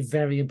very,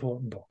 very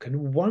important book.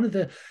 And one of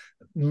the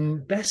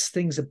best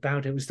things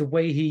about it was the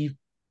way he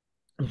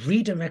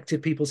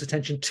redirected people's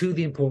attention to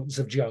the importance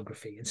of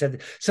geography and said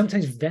that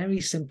sometimes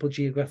very simple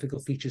geographical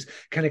features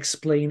can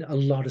explain a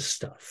lot of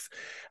stuff.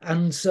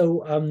 And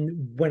so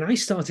when I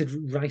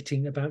started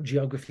writing about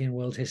geography and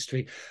world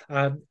history,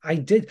 I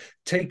did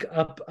take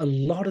up a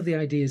lot of the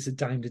ideas that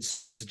Diamond had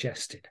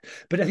suggested.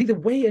 But I think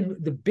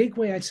the big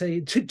way I'd say,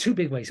 two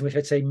big ways in which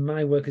I'd say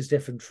my work is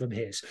different from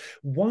his.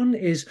 One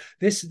is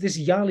this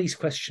Yali's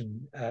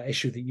question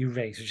issue that you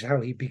raised, which is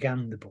how he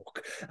began the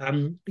book.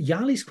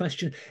 Yali's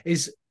question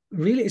is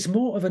really, it's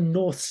more of a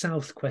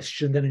north-south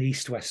question than an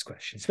east-west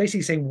question. It's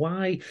basically saying,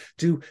 why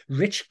do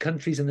rich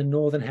countries in the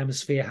northern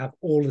hemisphere have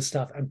all the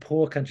stuff and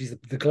poor countries,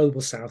 the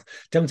global south,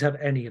 don't have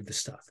any of the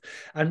stuff?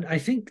 And I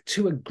think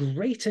to a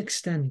great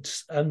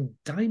extent,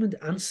 Diamond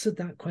answered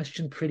that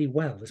question pretty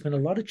well. There's been a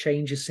lot of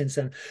changes since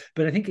then,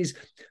 but I think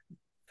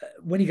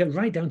when you get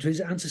right down to it,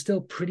 his answer still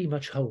pretty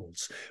much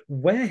holds.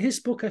 Where his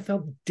book, I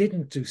felt,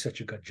 didn't do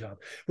such a good job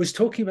was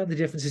talking about the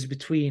differences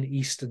between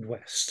East and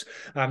West,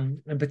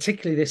 and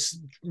particularly this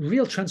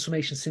real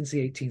transformation since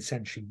the 18th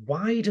century.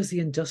 Why does the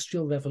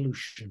Industrial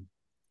Revolution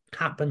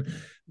happen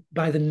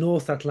by the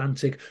North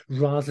Atlantic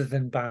rather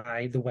than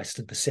by the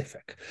Western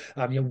Pacific?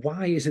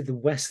 Why is it the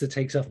West that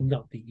takes off,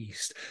 not the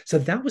East? So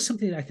that was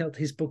something that I felt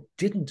his book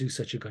didn't do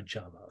such a good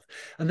job of.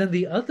 And then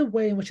the other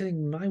way in which I think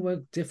my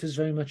work differs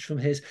very much from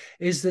his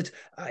is that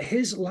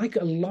like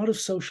a lot of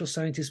social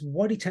scientists,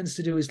 what he tends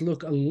to do is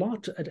look a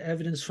lot at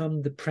evidence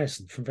from the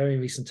present, from very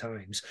recent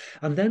times,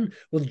 and then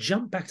we'll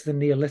jump back to the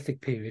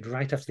Neolithic period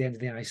right after the end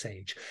of the Ice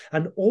Age.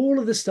 And all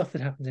of the stuff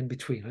that happened in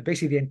between, like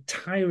basically the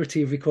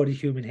entirety of recorded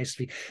human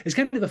history, is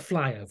kind of a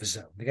flyover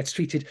zone. It gets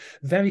treated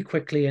very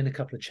quickly in a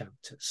couple of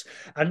chapters.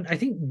 And I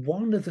think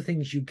one of the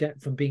things you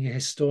get from being a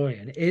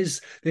historian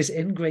is this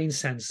ingrained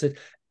sense that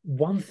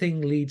one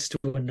thing leads to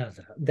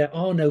another. There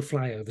are no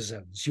flyover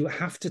zones. You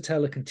have to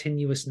tell a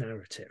continuous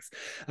narrative.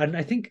 And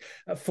I think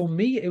for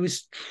me, it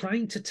was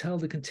trying to tell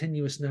the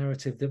continuous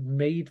narrative that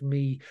made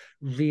me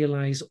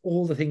realize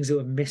all the things that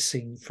were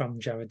missing from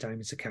Jared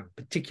Diamond's account,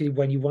 particularly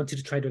when you wanted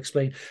to try to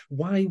explain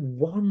why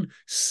one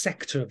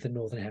sector of the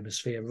Northern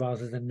Hemisphere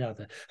rather than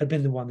another had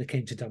been the one that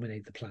came to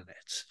dominate the planet.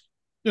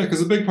 Yeah,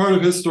 because a big part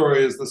of his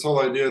story is this whole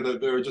idea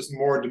that there are just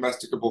more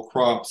domesticable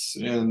crops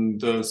in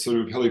the sort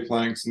of hilly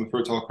flanks and the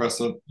Fertile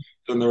Crescent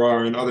than there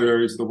are in other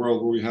areas of the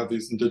world where we have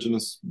these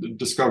indigenous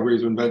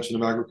discoveries or invention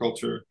of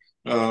agriculture,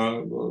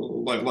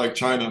 like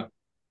China.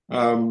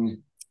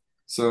 Um,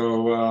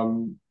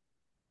 so,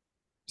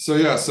 so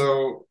yeah,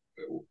 so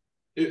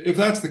if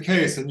that's the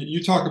case, and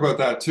you talk about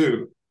that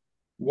too,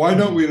 why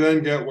don't we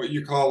then get what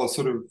you call a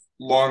sort of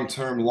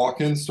long-term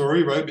lock-in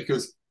story, right?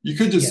 Because you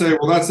could just say,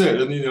 well, that's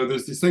it. And,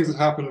 there's these things that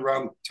happened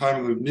around the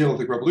time of the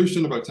Neolithic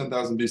Revolution, about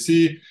 10,000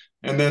 BC.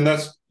 And then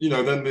that's,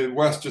 then the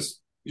West just,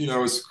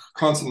 is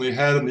constantly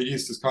ahead and the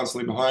East is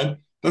constantly behind.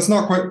 That's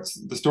not quite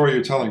the story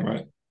you're telling,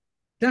 right?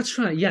 That's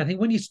right. Yeah, I think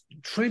when you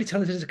try to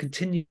tell it as a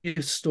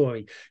continuous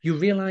story, you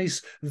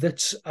realize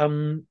that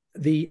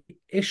the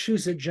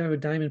issues that Jared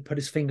Diamond put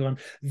his finger on,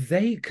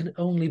 they can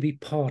only be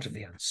part of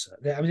the answer.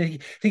 I mean, I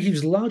think he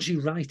was largely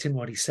right in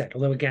what he said,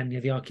 although again,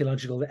 the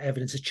archaeological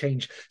evidence has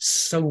changed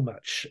so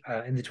much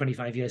in the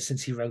 25 years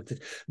since he wrote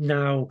that.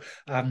 Now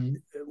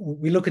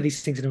we look at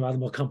these things in a rather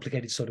more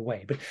complicated sort of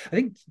way. But I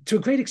think to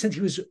a great extent, he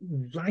was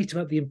right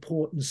about the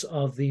importance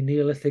of the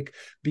Neolithic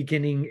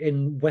beginning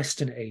in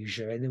Western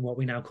Asia and in what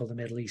we now call the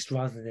Middle East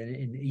rather than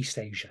in East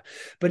Asia.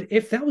 But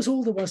if that was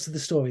all there was to the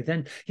story,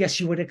 then yes,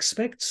 you would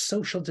expect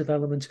social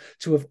development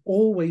to have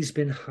always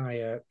been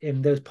higher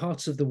in those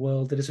parts of the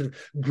world that are sort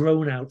of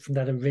grown out from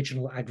that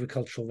original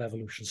agricultural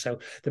revolution. So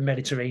the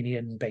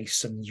Mediterranean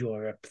basin,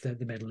 Europe,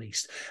 the Middle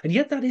East. And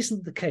yet that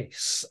isn't the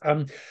case.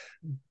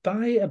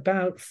 By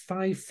about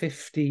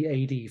 550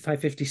 AD,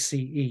 550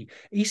 CE,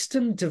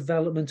 Eastern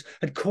development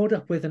had caught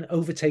up with and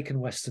overtaken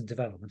Western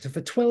development. And for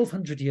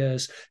 1200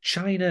 years,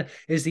 China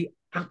is the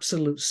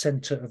absolute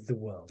center of the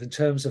world in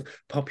terms of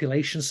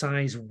population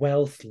size,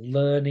 wealth,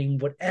 learning,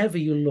 whatever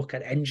you look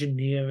at,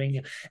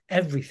 engineering,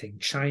 everything.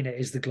 China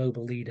is the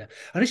global leader.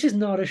 And this is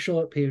not a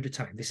short period of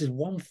time. This is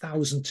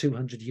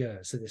 1,200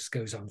 years that this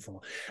goes on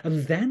for.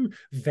 And then,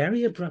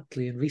 very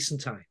abruptly in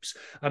recent times,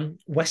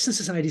 Western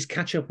societies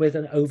catch up with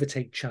and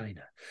overtake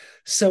China.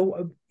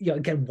 So,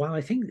 again, while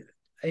I think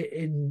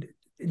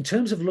in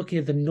terms of looking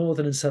at the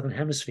northern and southern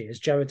hemispheres,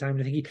 Jared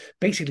Diamond, I think he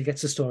basically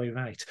gets the story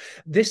right.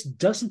 This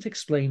doesn't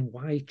explain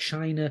why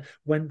China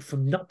went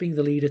from not being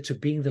the leader to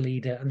being the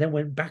leader and then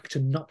went back to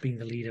not being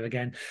the leader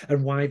again,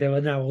 and why there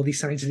are now all these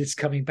signs that it's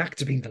coming back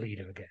to being the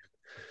leader again.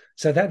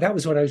 So that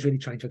was what I was really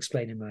trying to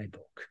explain in my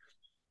book.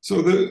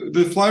 So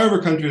the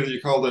flyover country that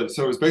you called it,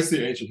 so it's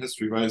basically ancient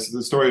history, right? So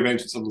the story of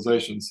ancient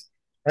civilizations.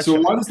 That's so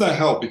right. why does that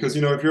help? Because,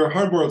 if you're a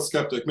hard-boiled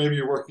skeptic, maybe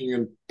you're working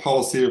in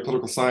policy or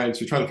political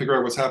science, you're trying to figure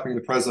out what's happening in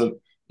the present,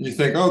 and you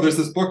think, oh, there's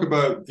this book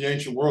about the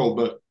ancient world,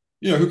 but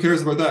who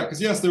cares about that?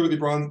 Because yes, there were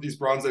these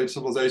Bronze Age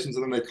civilizations,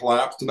 and then they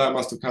collapsed, and that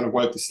must have kind of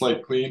wiped the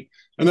slate clean.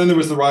 And then there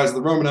was the rise of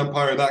the Roman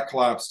Empire, and that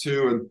collapsed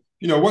too.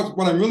 And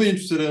what I'm really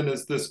interested in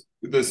is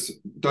this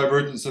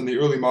divergence in the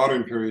early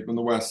modern period when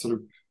the West sort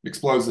of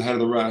explodes ahead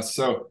of the rest.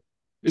 So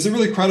is it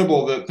really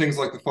credible that things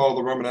like the fall of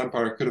the Roman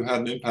Empire could have had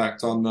an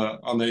impact on the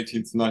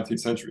 18th and 19th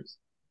centuries?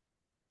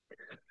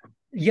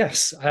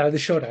 Yes, the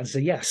short answer,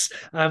 yes.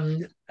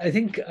 I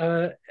think,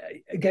 again,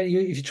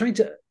 if you're trying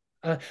to,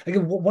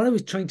 again, what I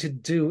was trying to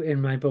do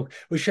in my book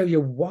was show you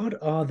what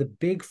are the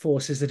big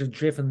forces that have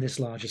driven this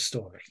larger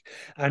story.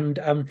 And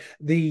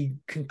the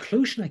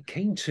conclusion I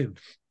came to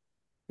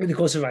in the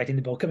course of writing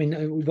the book, I mean,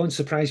 it won't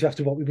surprise you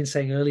after what we've been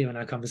saying earlier in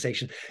our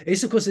conversation,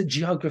 is, of course, that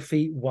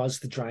geography was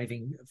the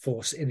driving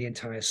force in the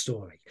entire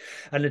story.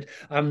 And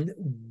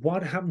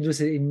what happened was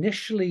that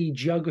initially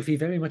geography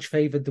very much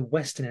favored the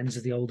western ends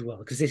of the old world,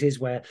 because this is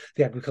where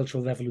the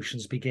agricultural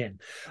revolutions begin.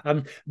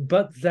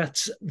 But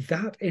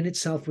that in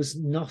itself was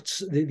not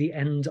the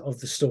end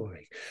of the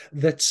story.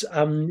 That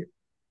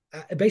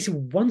basically,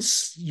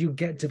 once you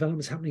get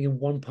developments happening in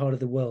one part of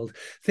the world,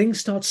 things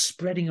start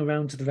spreading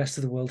around to the rest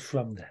of the world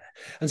from there.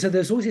 And so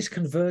there's always this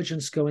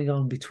convergence going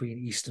on between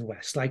East and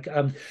West. Like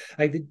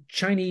the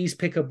Chinese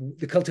pick up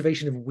the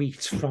cultivation of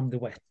wheat from the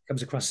West,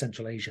 comes across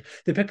Central Asia.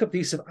 They pick up the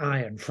use of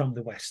iron from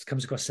the West,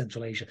 comes across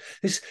Central Asia.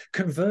 This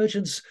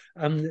convergence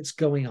that's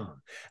going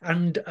on.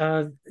 And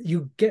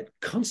you get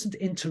constant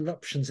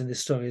interruptions in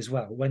this story as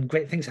well, when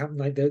great things happen,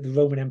 like the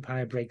Roman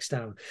Empire breaks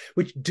down,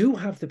 which do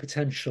have the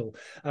potential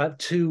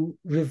to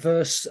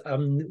reverse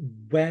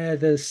where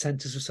the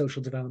centers of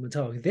social development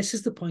are. This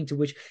is the point at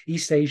which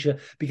East Asia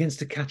begins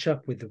to catch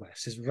up with the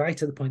West, is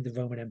right at the point the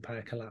Roman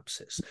Empire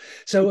collapses.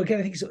 So again,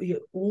 I think it's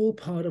all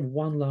part of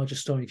one larger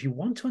story. If you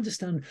want to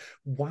understand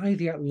why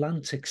the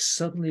Atlantic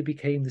suddenly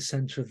became the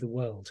center of the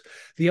world,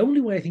 the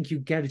only way I think you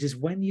get it is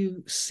when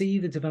you see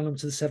the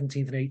development of the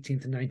 17th and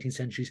 18th and 19th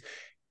centuries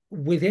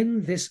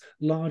within this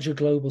larger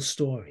global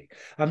story.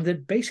 And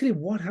that basically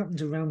what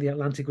happened around the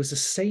Atlantic was the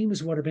same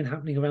as what had been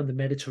happening around the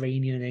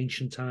Mediterranean in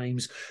ancient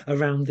times,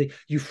 around the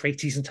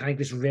Euphrates and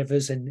Tigris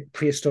rivers in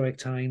prehistoric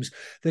times,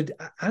 that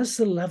as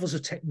the levels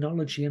of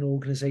technology and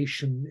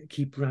organization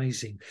keep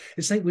rising,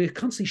 it's like we're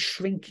constantly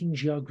shrinking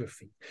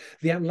geography.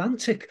 The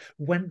Atlantic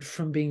went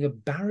from being a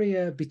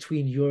barrier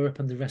between Europe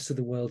and the rest of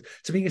the world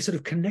to being a sort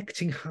of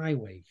connecting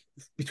highway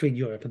between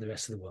Europe and the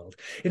rest of the world,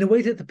 in a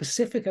way that the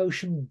Pacific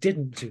Ocean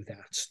didn't do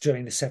that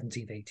during the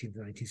 17th, 18th,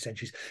 and 19th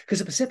centuries, because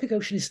the Pacific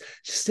Ocean is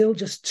still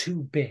just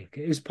too big.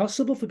 It was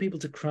possible for people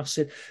to cross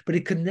it, but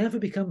it could never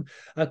become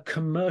a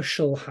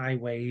commercial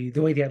highway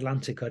the way the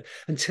Atlantic could,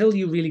 until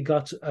you really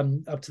got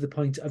up to the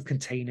point of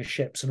container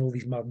ships and all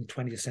these modern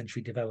 20th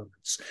century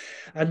developments.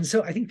 And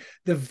so I think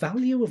the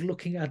value of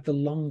looking at the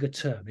longer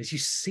term is you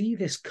see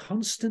this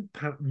constant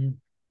pattern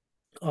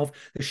of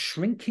the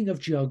shrinking of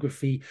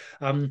geography,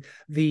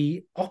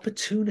 the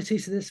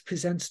opportunities that this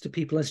presents to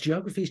people as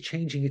geography is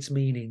changing its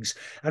meanings.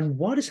 And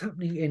what is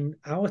happening in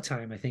our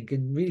time, I think,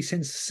 and really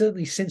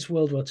certainly since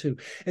World War II,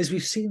 is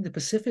we've seen the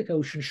Pacific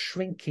Ocean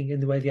shrinking in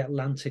the way the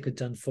Atlantic had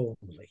done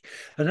formerly.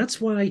 And that's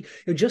why,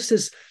 just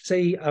as,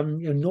 say,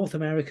 North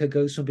America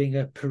goes from being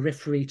a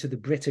periphery to the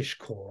British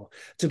core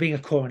to being a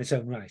core in its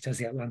own right, as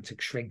the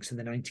Atlantic shrinks in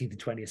the 19th and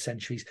 20th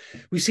centuries,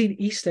 we've seen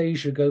East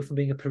Asia go from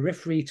being a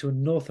periphery to a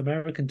North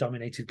American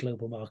dominated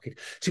global market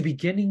to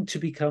beginning to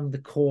become the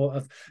core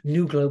of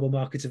new global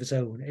markets of its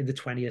own in the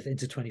 20th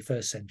into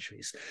 21st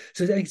centuries.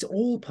 So it's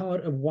all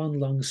part of one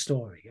long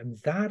story. And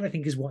that, I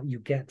think, is what you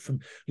get from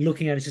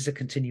looking at it as a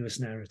continuous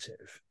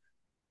narrative.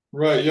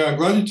 Right. Yeah. I'm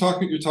glad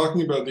you're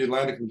talking about the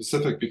Atlantic and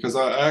Pacific, because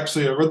I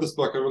read this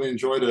book. I really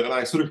enjoyed it. And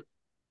I sort of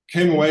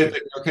came away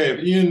thinking, okay, if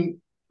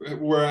Ian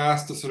were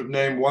asked to sort of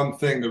name one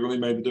thing that really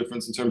made the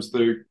difference in terms of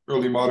the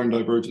early modern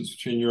divergence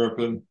between Europe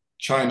and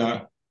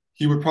China,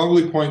 he would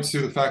probably point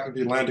to the fact that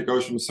the Atlantic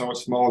Ocean was so much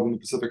smaller than the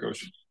Pacific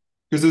Ocean.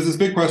 Because there's this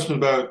big question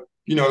about,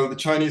 the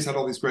Chinese had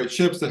all these great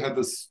ships. They had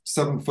this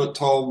 7 foot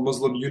tall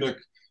Muslim eunuch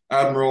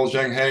admiral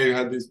Zheng He, who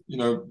had these,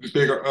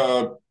 big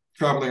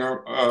traveling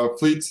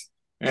fleets.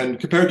 And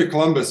compared to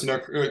Columbus,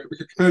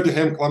 compared to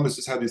him, Columbus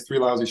just had these 3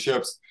 lousy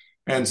ships.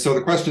 And so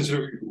the question is,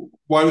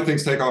 why did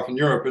things take off in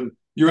Europe? And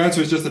your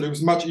answer is just that it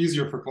was much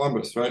easier for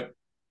Columbus, right?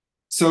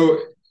 So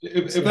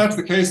if that's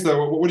the case,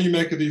 though, what do you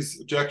make of these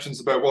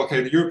objections about, well,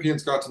 okay, the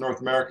Europeans got to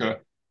North America,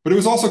 but it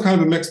was also kind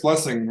of a mixed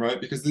blessing, right?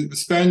 Because the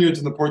Spaniards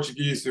and the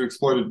Portuguese who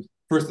exploited,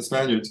 first the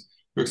Spaniards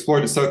who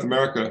exploited South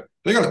America,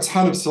 they got a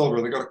ton of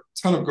silver, they got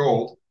a ton of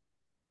gold.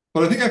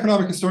 But I think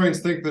economic historians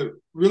think that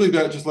really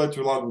that just led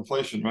to a lot of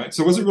inflation, right?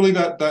 So was it really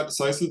that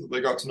decisive that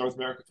they got to North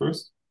America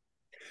first?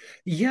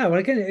 Yeah, well,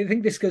 again, I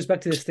think this goes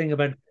back to this thing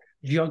about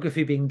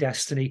geography being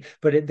destiny,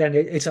 but then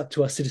it's up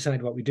to us to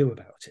decide what we do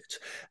about it.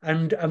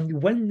 And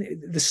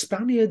when the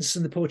Spaniards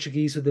and the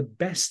Portuguese were the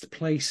best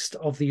placed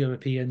of the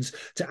Europeans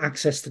to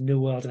access the New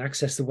World and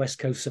access the west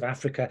coast of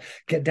Africa,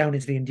 get down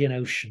into the Indian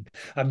Ocean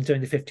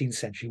during the 15th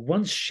century,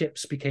 once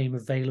ships became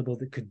available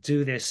that could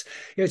do this,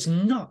 it's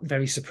not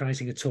very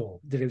surprising at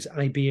all that it was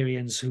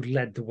Iberians who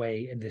led the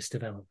way in this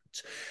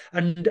development.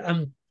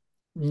 And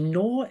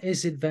nor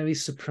is it very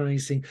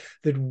surprising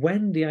that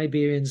when the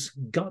Iberians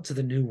got to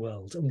the New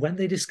World and when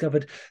they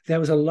discovered there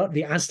was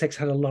the Aztecs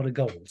had a lot of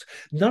gold,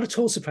 not at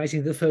all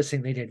surprising that the first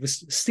thing they did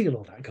was steal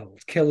all that gold,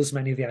 kill as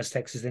many of the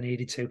Aztecs as they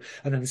needed to,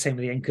 and then the same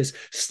with the Incas,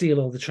 steal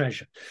all the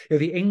treasure.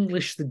 The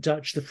English, the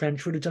Dutch, the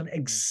French would have done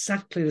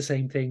exactly the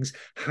same things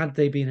had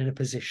they been in a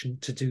position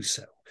to do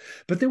so.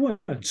 But they weren't,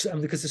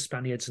 because the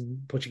Spaniards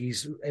and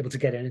Portuguese were able to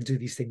get in and do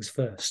these things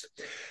first.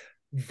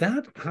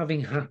 That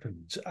having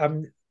happened,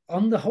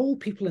 on the whole,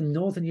 people in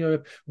Northern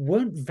Europe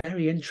weren't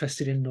very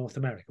interested in North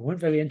America, weren't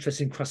very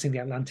interested in crossing the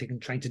Atlantic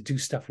and trying to do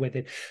stuff with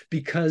it,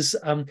 because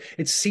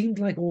it seemed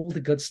like all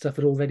the good stuff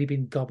had already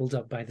been gobbled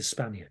up by the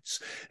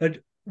Spaniards. And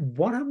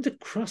what happened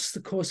across the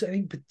course, I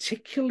think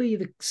particularly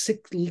the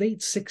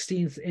late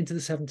 16th into the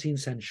 17th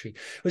century,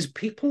 was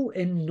people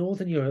in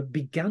Northern Europe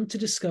began to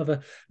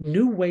discover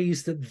new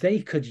ways that they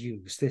could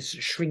use this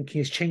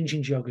shrinking, this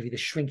changing geography, this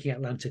shrinking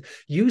Atlantic,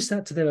 use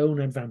that to their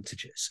own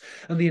advantages.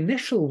 And the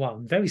initial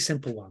one, very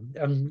simple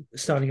one,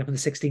 starting up in the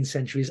 16th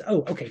century is,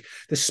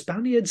 the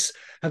Spaniards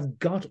have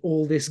got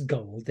all this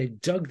gold. They've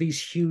dug these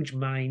huge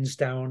mines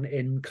down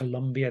in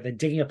Colombia. They're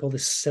digging up all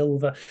this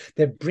silver.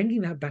 They're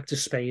bringing that back to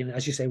Spain,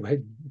 as you say, where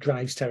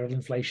drives terrible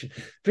inflation.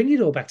 Bring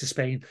it all back to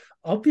Spain.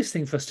 Obvious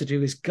thing for us to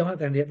do is go out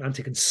there in the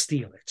Atlantic and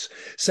steal it.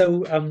 So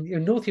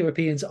North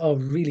Europeans are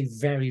really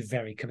very,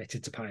 very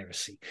committed to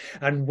piracy.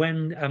 And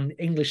when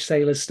English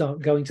sailors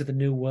start going to the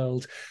New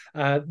World,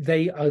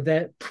 they are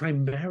there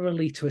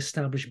primarily to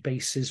establish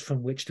bases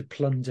from which to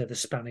plunder the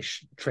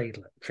Spanish trade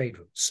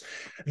routes.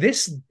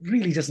 This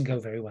really doesn't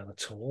go very well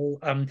at all.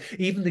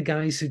 Even the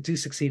guys who do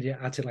succeed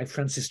at it, like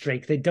Francis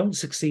Drake, they don't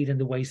succeed in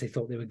the ways they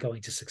thought they were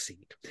going to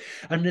succeed.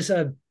 And there's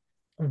a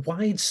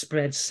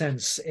widespread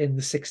sense in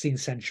the 16th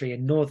century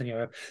in Northern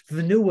Europe that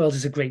the New World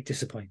is a great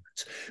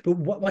disappointment. But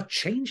what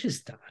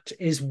changes that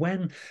is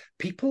when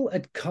people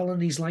at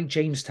colonies like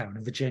Jamestown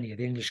in Virginia,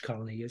 the English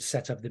colony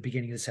set up at the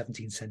beginning of the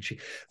 17th century,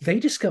 they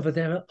discover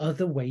there are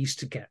other ways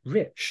to get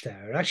rich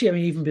there.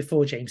 Actually, even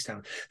before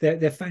Jamestown,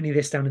 they're finding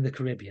this down in the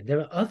Caribbean.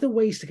 There are other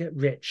ways to get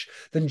rich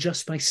than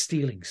just by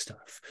stealing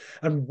stuff.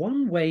 And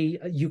one way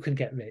you can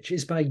get rich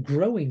is by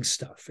growing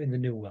stuff in the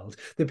New World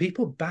that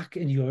people back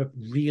in Europe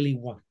really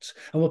want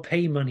and will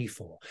pay money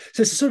for.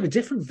 So it's a sort of a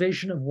different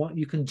vision of what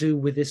you can do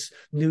with this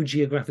new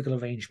geographical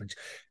arrangement.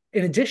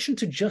 In addition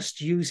to just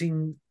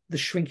using the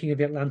shrinking of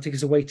the Atlantic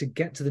as a way to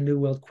get to the New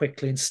World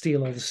quickly and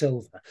steal all the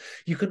silver,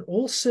 you can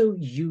also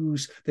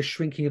use the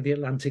shrinking of the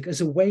Atlantic as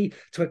a way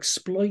to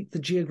exploit the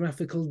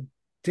geographical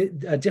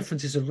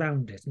differences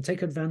around it and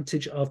take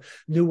advantage of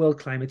New World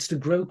climates to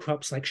grow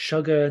crops like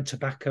sugar and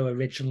tobacco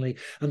originally,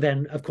 and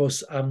then of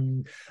course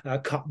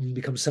cotton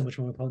becomes so much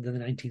more important in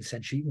the 19th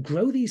century.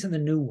 Grow these in the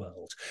New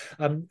World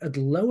at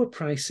lower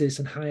prices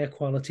and higher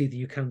quality than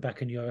you can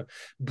back in Europe,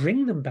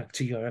 bring them back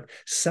to Europe,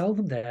 sell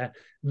them there,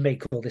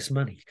 make all this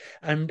money.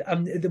 And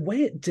the way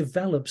it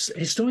develops,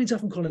 historians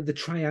often call it the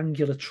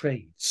triangular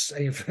trades.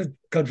 For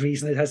good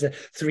reason, it has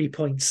 3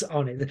 points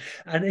on it.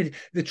 And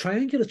the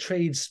triangular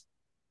trades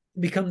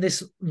become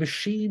this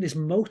machine, this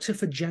motor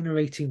for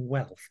generating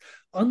wealth,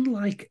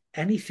 unlike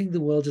anything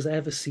the world has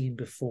ever seen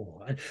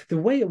before. And the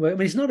way it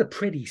works, it's not a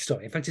pretty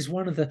story. In fact, it's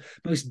one of the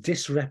most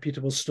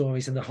disreputable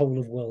stories in the whole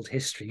of world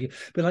history.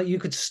 But you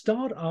could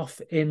start off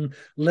in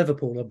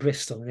Liverpool or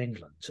Bristol in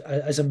England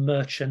as a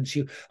merchant.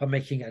 You are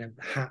making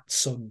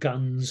hats or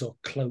guns or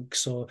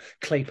cloaks or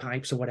clay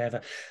pipes or whatever.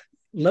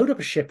 load up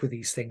a ship with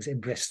these things in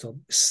Bristol,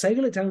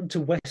 sail it down to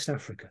West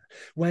Africa,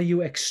 where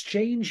you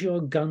exchange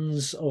your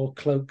guns or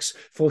cloaks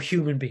for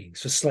human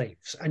beings, for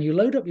slaves. And you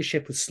load up your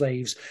ship with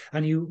slaves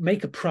and you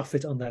make a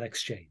profit on that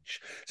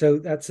exchange. So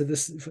that's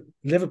this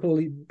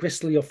Liverpool,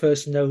 Bristol, your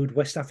first node,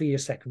 West Africa, your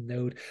second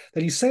node.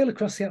 Then you sail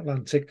across the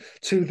Atlantic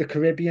to the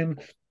Caribbean,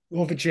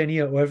 or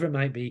Virginia, or wherever it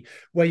might be,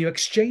 where you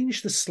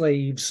exchange the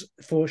slaves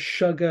for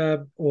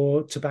sugar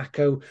or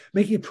tobacco,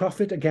 making a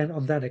profit again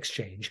on that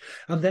exchange.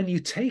 And then you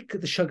take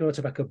the sugar or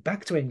tobacco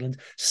back to England,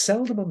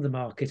 sell them on the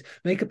market,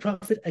 make a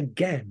profit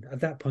again at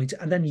that point,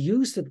 and then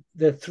use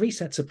the three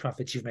sets of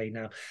profits you've made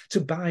now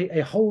to buy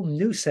a whole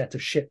new set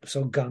of ships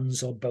or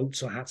guns or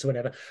boats or hats or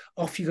whatever.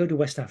 Off you go to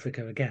West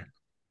Africa again.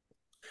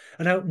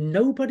 And now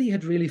nobody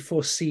had really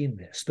foreseen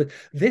this, but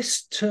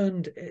this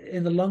turned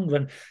in the long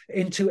run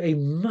into a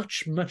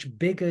much, much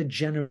bigger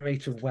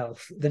generator of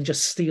wealth than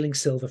just stealing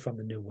silver from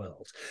the New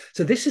World.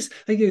 So this is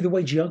the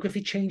way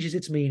geography changes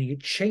its meaning.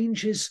 It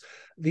changes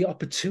the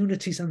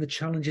opportunities and the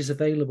challenges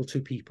available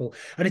to people.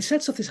 And it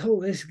sets off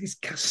this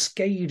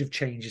cascade of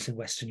changes in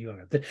Western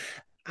Europe that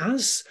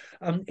as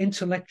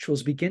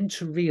intellectuals begin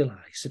to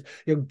realize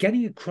that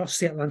getting across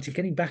the Atlantic,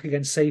 getting back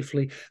again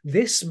safely,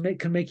 this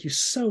can make you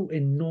so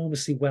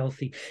enormously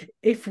wealthy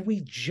if we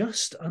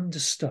just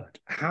understood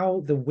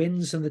how the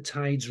winds and the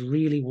tides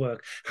really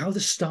work, how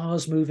the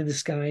stars move in the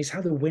skies,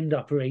 how the wind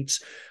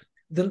operates.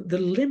 The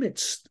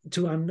limits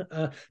to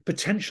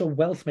potential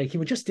wealth making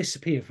would just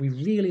disappear if we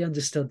really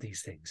understood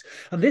these things.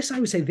 And this, I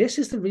would say, this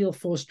is the real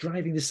force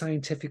driving the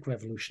scientific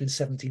revolution in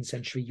 17th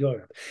century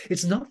Europe.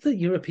 It's not that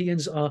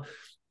Europeans are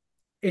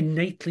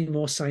innately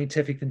more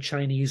scientific than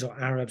Chinese or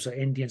Arabs or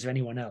Indians or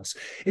anyone else.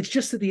 It's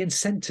just that the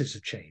incentives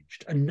have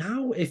changed. And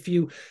now if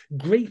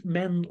great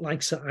men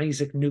like Sir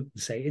Isaac Newton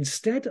say,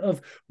 instead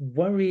of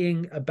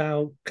worrying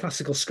about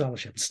classical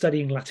scholarship,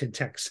 studying Latin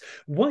texts,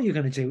 what you're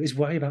going to do is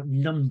worry about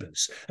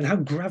numbers and how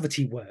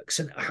gravity works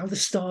and how the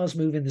stars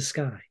move in the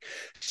sky.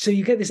 So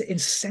you get this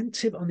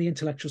incentive on the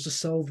intellectuals to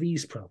solve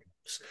these problems.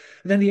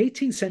 And then the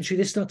 18th century,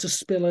 this starts to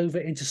spill over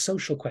into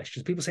social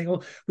questions. People saying,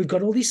 oh, we've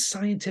got all these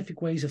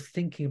scientific ways of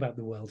thinking about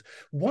the world.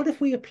 What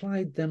if we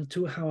applied them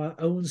to how our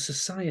own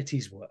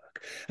societies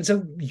work? And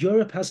so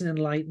Europe has an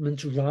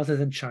enlightenment rather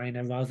than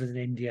China, rather than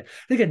India.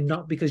 And again,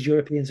 not because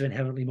Europeans are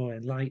inherently more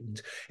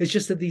enlightened. It's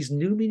just that these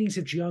new meanings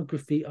of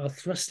geography are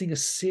thrusting a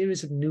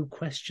series of new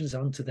questions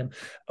onto them,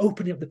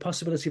 opening up the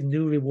possibility of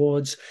new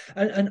rewards,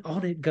 and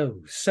on it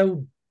goes.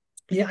 So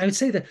yeah, I would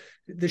say that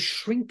the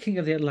shrinking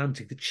of the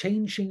Atlantic, the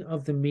changing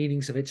of the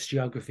meanings of its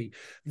geography,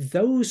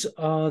 those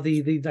are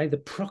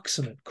the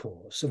proximate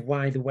cause of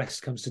why the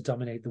West comes to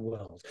dominate the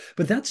world.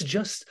 But that's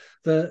just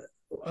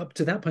up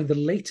to that point, the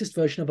latest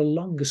version of a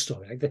longer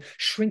story, like the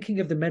shrinking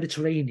of the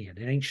Mediterranean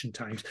in ancient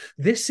times.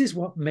 This is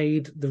what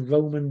made the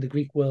Roman, the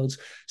Greek worlds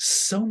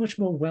so much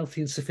more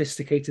wealthy and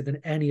sophisticated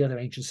than any other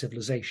ancient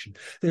civilization.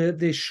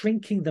 The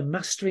shrinking, the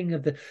mastering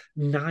of the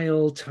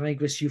Nile,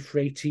 Tigris,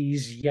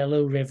 Euphrates,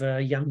 Yellow River,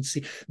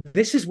 Yangtze.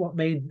 This is what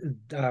made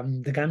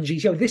the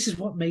Ganges. This is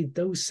what made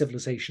those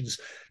civilizations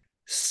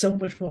so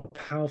much more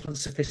powerful and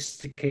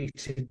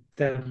sophisticated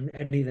than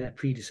any of their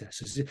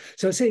predecessors.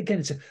 So I say again,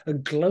 it's a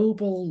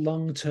global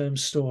long-term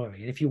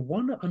story. And if you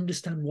want to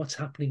understand what's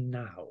happening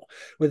now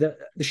with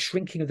the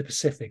shrinking of the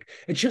Pacific,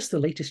 it's just the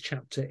latest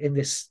chapter in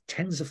this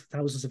tens of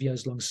thousands of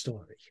years long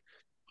story.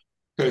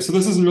 Okay, so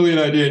this isn't really an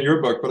idea in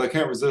your book, but I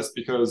can't resist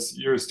because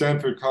your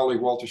Stanford colleague,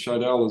 Walter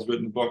Scheidel, has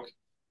written a book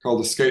called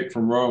Escape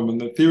from Rome.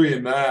 And the theory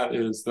in that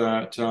is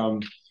that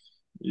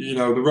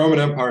the Roman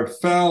Empire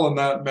fell, and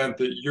that meant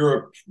that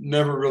Europe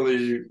never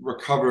really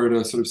recovered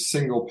a sort of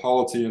single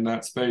polity in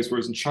that space.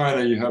 Whereas in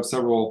China, you have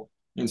several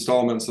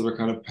installments of a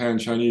kind of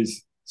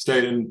pan-Chinese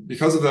state, and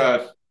because of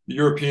that, the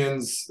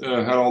Europeans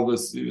had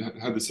this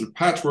sort of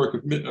patchwork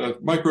of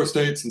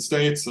microstates and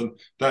states, and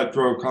that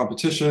drove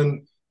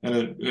competition. And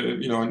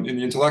in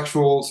the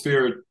intellectual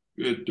sphere,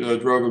 it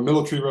drove a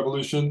military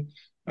revolution.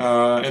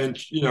 And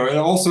it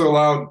also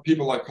allowed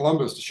people like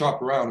Columbus to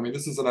shop around. I mean,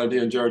 this is an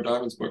idea in Jared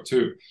Diamond's book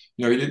too.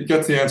 He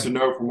gets the answer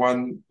no from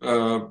one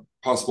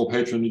possible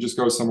patron. He just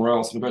goes somewhere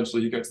else, and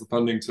eventually he gets the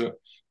funding to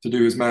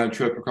do his mad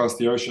trip across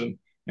the ocean.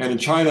 And in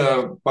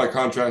China, by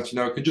contrast,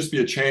 it could just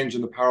be a change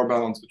in the power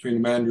balance between the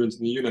mandarins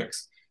and the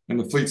eunuchs, and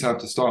the fleets have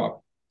to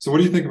stop. So what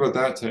do you think about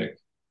that take?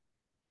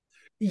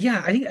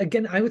 Yeah, I think,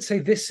 again, I would say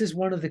this is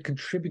one of the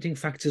contributing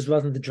factors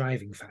rather than the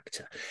driving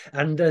factor.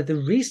 And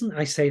the reason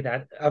I say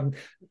that,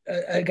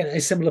 again, a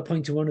similar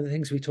point to one of the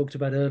things we talked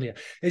about earlier,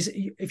 is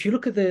if you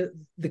look at the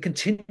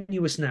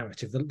continuous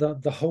narrative,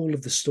 the whole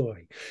of the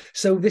story.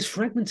 So this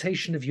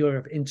fragmentation of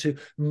Europe into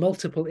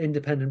multiple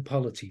independent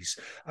polities,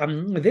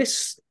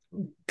 this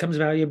comes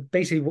about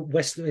basically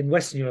in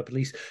Western Europe, at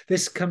least.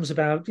 This comes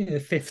about the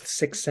 5th,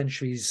 6th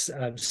centuries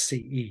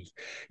CE.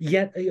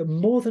 Yet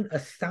more than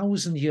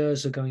 1,000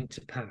 years are going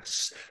to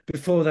pass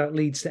before that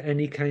leads to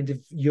any kind of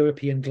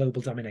European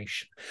global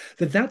domination.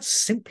 That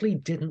simply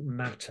didn't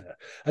matter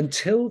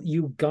until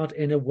you got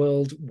in a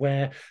world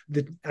where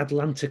the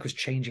Atlantic was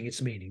changing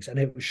its meanings and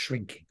it was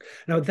shrinking.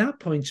 Now, at that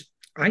point,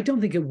 I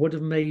don't think it would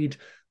have made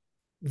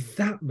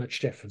that much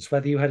difference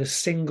whether you had a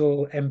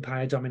single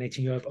empire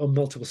dominating Europe or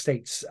multiple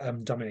states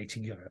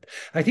dominating Europe.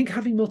 I think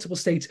having multiple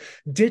states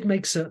did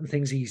make certain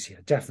things easier,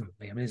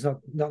 definitely. I mean, it's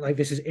not like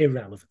this is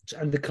irrelevant.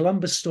 And the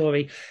Columbus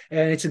story,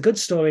 it's a good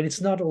story, and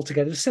it's not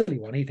altogether a silly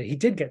one either. He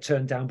did get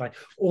turned down by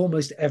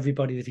almost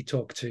everybody that he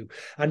talked to.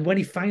 And when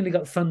he finally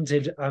got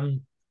funded,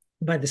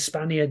 by the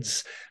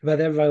Spaniards, by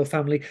their royal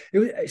family,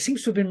 it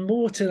seems to have been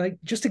more to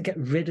just to get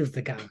rid of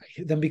the guy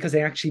than because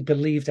they actually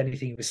believed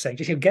anything he was saying.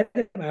 Just get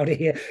him out of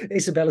here.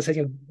 Isabella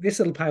said, this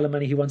little pile of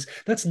money he wants,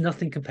 that's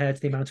nothing compared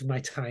to the amount of my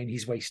time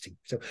he's wasting.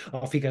 So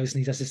off he goes and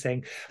he does his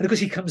thing. And of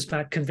course he comes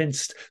back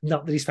convinced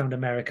not that he's found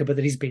America, but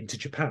that he's been to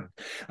Japan.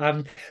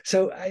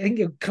 So I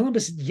think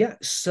Columbus,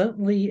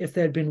 certainly if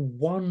there had been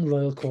one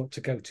royal court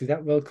to go to,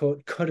 that royal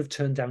court could have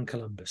turned down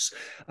Columbus.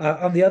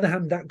 On the other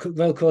hand, that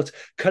royal court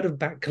could have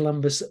backed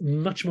Columbus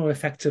much more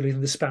effectively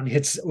than the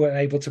Spaniards were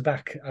able to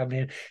back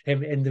him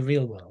in the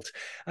real world.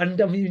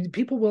 And I mean,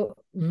 people will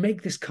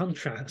make this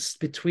contrast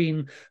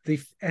between the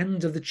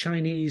end of the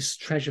Chinese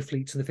treasure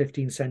fleets in the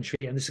 15th century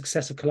and the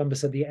success of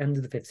Columbus at the end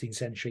of the 15th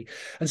century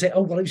and say,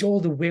 oh, well, it was all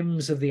the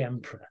whims of the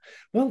emperor.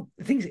 Well,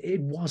 the thing is,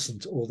 it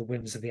wasn't all the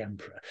whims of the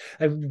emperor.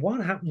 And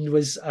what happened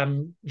was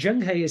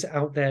Zheng He is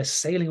out there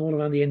sailing all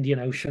around the Indian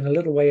Ocean, a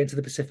little way into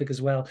the Pacific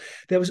as well.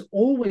 There was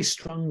always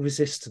strong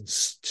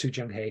resistance to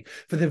Zheng He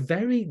for the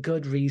very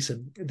good reason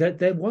that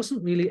there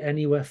wasn't really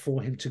anywhere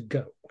for him to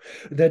go.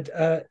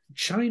 That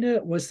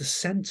China was the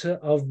center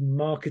of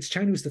markets.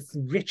 China was the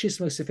richest,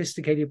 most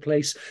sophisticated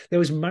place. There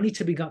was money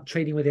to be got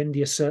trading with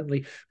India,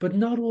 certainly, but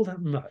not all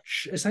that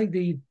much. It's like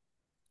the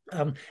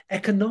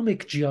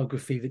economic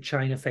geography that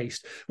China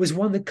faced was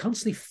one that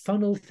constantly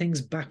funneled things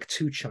back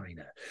to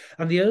China.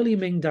 And the early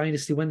Ming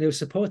Dynasty, when they were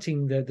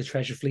supporting the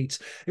treasure fleets,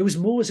 it was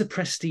more as a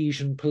prestige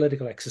and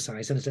political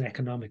exercise than as an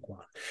economic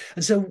one.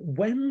 And so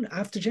when,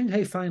 after Zheng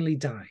He finally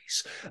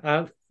dies,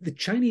 the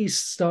Chinese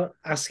start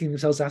asking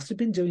themselves, after they've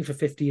been doing for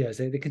 50 years,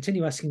 they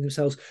continue asking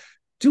themselves,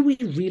 do we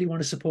really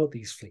want to support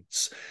these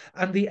fleets?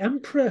 And the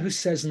emperor who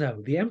says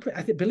no, the emperor,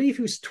 I believe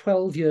he was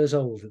 12 years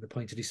old at the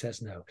point that he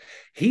says no.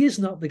 He is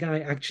not the guy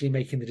actually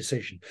making the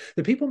decision.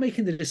 The people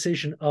making the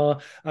decision are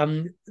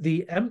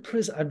the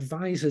emperor's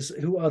advisors,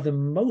 who are the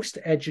most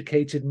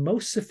educated,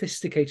 most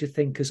sophisticated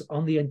thinkers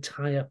on the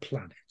entire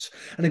planet.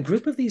 And a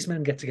group of these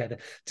men get together,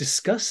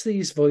 discuss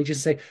these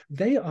voyages, and say,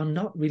 they are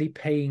not really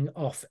paying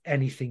off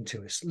anything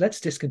to us. Let's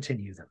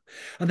discontinue them.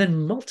 And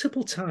then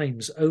multiple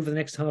times over the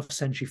next half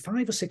century,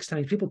 5 or 6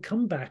 times, people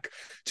come back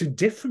to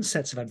different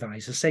sets of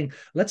advisors saying,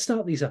 let's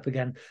start these up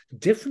again.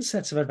 Different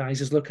sets of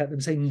advisors look at them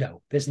and say,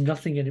 no, there's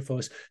nothing in it for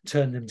us,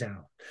 turn them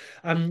down.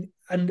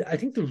 And I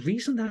think the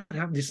reason that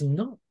happened is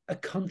not a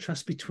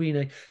contrast between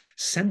a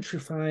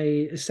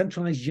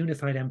centralized,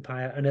 unified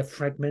empire and a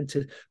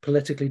fragmented,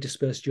 politically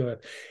dispersed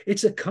Europe.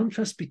 It's a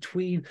contrast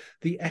between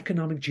the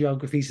economic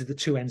geographies of the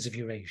two ends of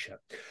Eurasia.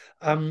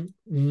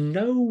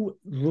 No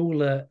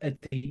ruler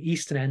at the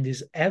eastern end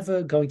is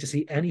ever going to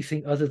see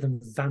anything other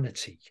than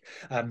vanity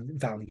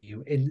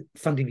value in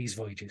funding these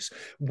voyages.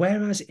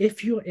 Whereas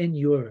if you're in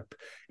Europe,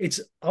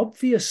 it's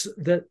obvious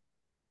that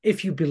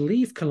if you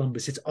believe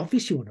Columbus, it's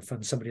obvious you want to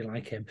fund somebody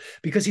like him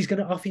because he's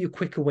going to offer you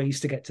quicker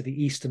ways to get to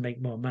the east and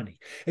make more money.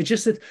 It's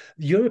just that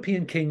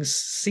European kings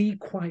see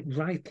quite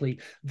rightly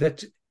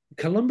that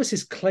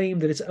Columbus's claim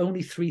that it's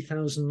only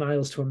 3,000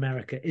 miles to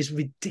America is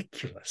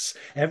ridiculous.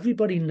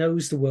 Everybody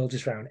knows the world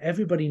is round.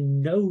 Everybody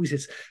knows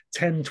it's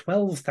 10,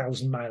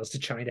 12,000 miles to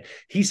China.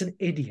 He's an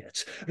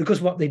idiot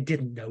because what they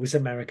didn't know is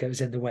America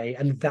was in the way,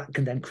 and that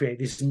can then create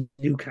these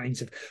new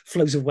kinds of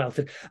flows of wealth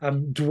that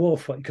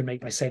dwarf what you can make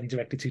by sailing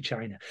directly to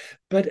China.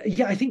 But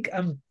yeah, I think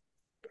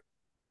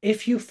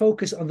if you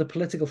focus on the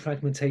political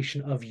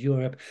fragmentation of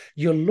Europe,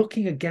 you're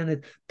looking again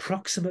at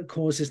proximate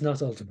causes,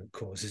 not ultimate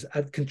causes,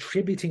 at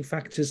contributing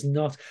factors,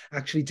 not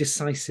actually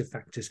decisive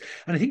factors.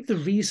 And I think the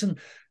reason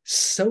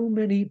so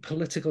many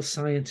political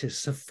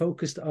scientists have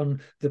focused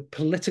on the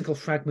political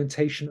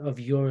fragmentation of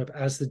Europe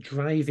as the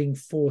driving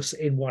force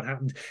in what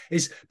happened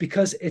is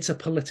because it's a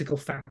political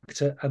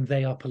factor and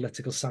they are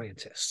political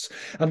scientists.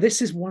 And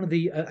this is one of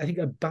the, I think,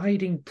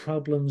 abiding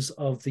problems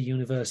of the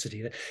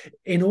university.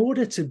 In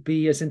order to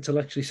be as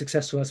intellectually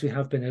successful as we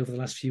have been over the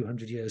last few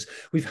hundred years,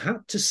 we've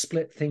had to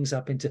split things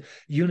up into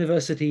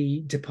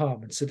university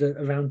departments that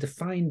are around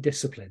defined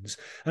disciplines.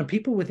 And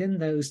people within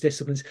those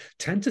disciplines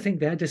tend to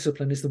think their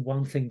discipline is the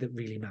one thing that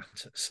really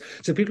matters.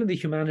 So people in the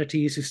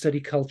humanities who study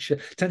culture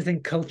tend to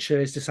think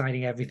culture is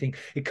deciding everything.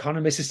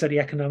 Economists who study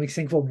economics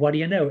think, well, what do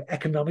you know?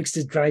 Economics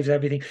just drives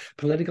everything.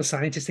 Political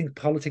scientists think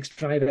politics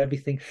drive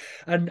everything.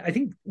 And I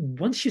think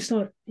once you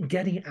start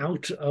getting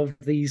out of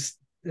these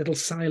little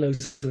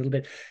silos a little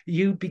bit,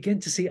 you begin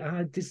to see,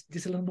 there's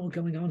a little more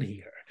going on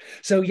here.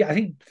 So yeah, I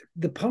think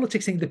the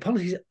politics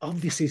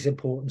obviously is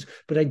important,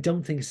 but I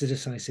don't think it's a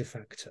decisive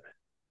factor.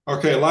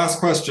 Okay, last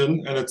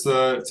question, and it's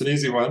an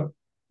easy one.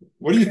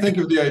 What do you think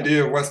of the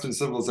idea of Western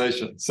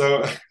civilization?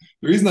 So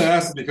the reason I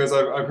asked is because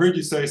I've heard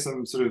you say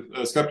some sort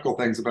of skeptical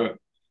things about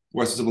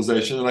Western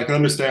civilization. And I can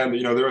understand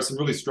that, there are some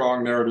really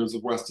strong narratives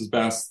of West as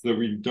best that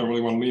we don't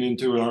really want to lean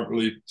into and aren't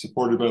really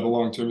supported by the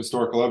long-term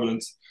historical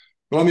evidence.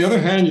 But on the other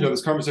hand,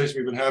 this conversation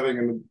we've been having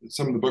and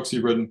some of the books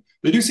you've written,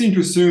 they do seem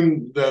to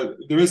assume that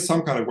there is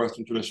some kind of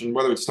Western tradition,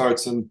 whether it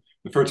starts in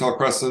the Fertile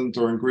Crescent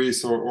or in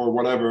Greece or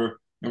whatever,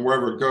 and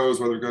wherever it goes,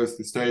 whether it goes to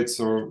the States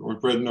or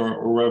Britain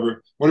or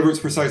wherever, whatever its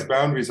precise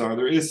boundaries are,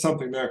 there is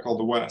something there called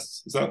the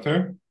West. Is that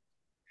fair?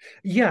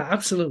 Yeah,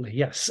 absolutely.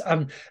 Yes.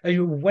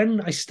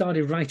 When I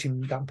started writing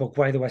that book,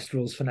 Why the West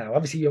Rules for Now,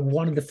 obviously,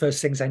 one of the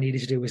first things I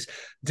needed to do was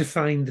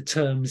define the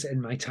terms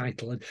in my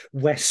title. And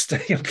West,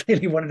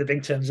 clearly one of the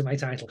big terms in my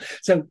title.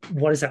 So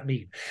what does that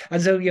mean?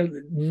 And so,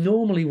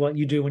 normally what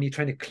you do when you're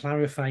trying to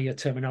clarify your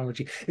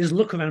terminology is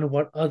look around at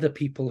what other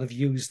people have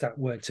used that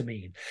word to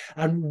mean.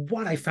 And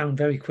what I found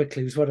very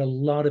quickly was what a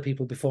lot of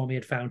people before me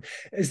had found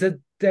is that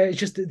there's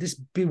just this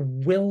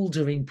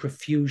bewildering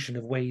profusion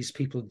of ways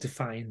people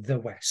define the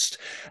West.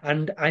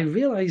 And I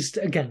realized,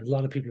 again, a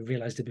lot of people have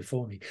realized it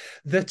before me,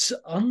 that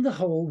on the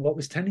whole, what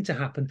was tending to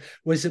happen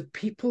was that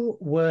people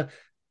were,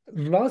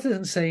 rather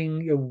than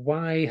saying,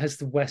 why has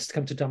the West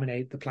come to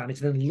dominate the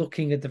planet, and then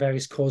looking at the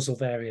various causal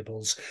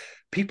variables,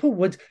 people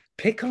would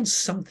pick on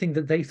something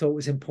that they thought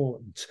was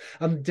important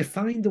and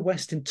define the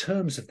West in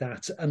terms of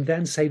that, and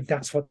then say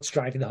that's what's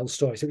driving the whole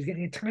story. So it was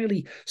getting an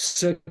entirely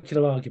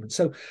circular argument.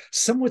 So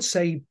some would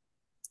say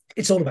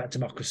it's all about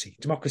democracy.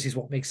 Democracy is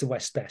what makes the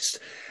West best.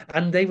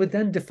 And they would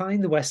then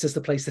define the West as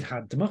the place that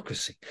had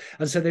democracy.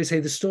 And so they say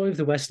the story of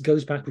the West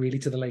goes back really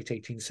to the late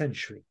 18th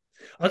century.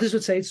 Others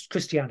would say it's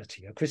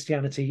Christianity.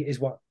 Christianity is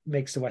what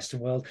makes the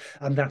Western world,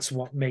 and that's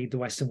what made the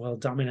Western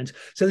world dominant.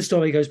 So the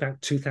story goes back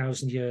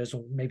 2,000 years,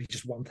 or maybe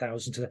just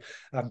 1,000, to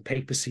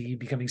papacy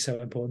becoming so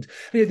important.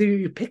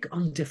 You pick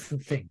on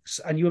different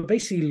things, and you're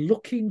basically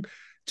looking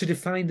to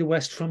define the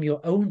West from your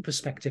own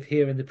perspective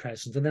here in the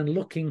present, and then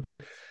looking,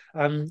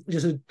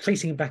 just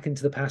tracing it back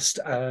into the past,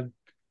 a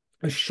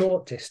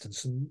short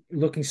distance, and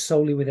looking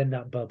solely within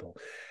that bubble.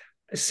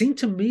 It seemed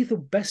to me the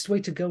best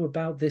way to go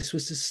about this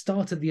was to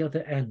start at the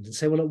other end and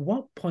say, well, at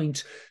what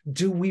point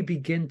do we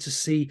begin to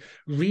see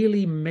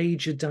really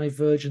major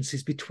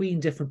divergences between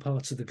different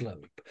parts of the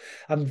globe?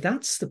 And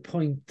that's the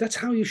point. That's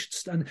how you should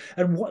stand.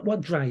 And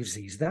what drives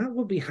these? That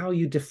would be how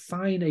you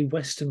define a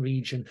Western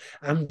region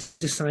and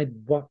decide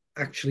what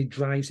actually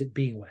drives it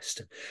being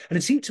Western. And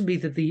it seemed to me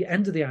that the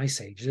end of the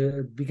Ice Age,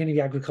 the beginning of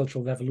the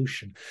agricultural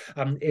revolution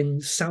in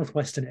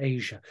southwestern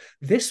Asia,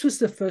 this was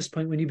the first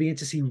point when you begin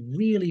to see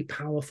really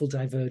powerful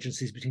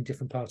divergences between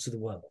different parts of the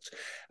world.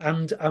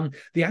 And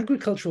the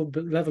agricultural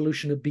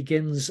revolution that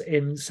begins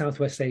in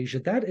Southwest Asia,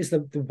 that is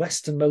the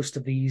westernmost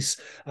of these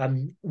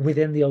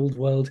within the old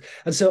world.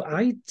 And so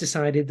I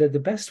decided that the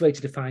best way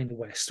to define the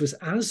West was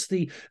as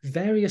the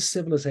various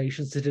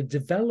civilizations that had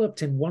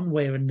developed in one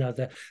way or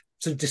another,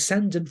 sort of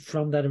descendant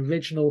from that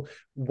original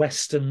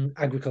Western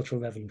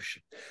agricultural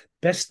revolution.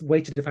 Best way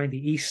to define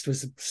the East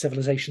was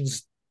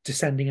civilizations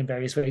descending in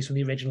various ways from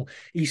the original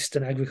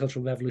Eastern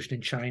agricultural revolution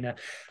in China,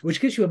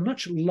 which gives you a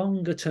much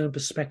longer term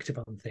perspective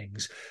on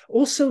things.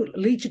 Also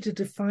leads you to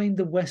define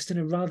the West in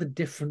a rather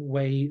different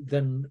way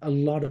than a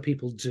lot of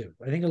people do.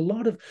 I think a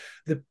lot of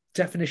the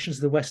definitions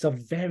of the West are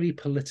very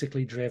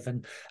politically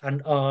driven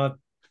and are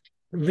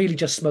really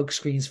just smoke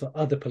screens for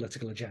other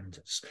political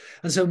agendas.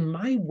 And so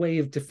my way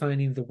of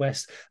defining the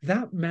West,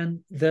 that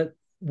meant that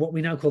what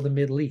we now call the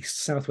Middle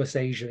East, Southwest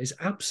Asia, is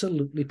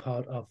absolutely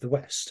part of the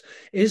West.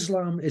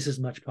 Islam is as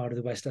much part of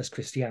the West as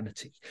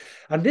Christianity.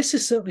 And this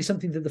is certainly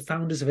something that the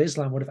founders of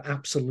Islam would have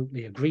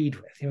absolutely agreed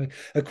with.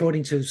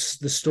 According to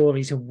the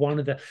stories, one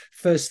of the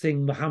first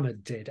things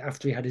Muhammad did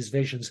after he had his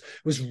visions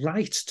was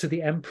write to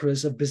the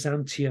emperors of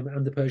Byzantium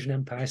and the Persian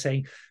Empire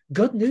saying,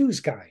 good news,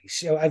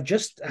 guys. I've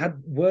just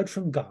had word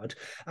from God,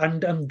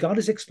 and God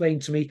has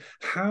explained to me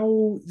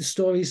how the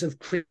stories of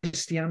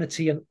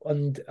Christianity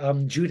and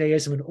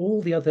Judaism and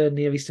all the other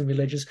Near Eastern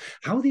religions,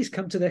 how these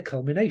come to their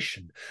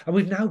culmination. And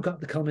we've now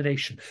got the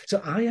culmination. So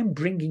I am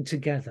bringing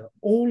together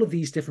all of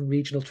these different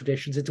regional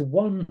traditions into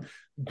one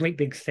great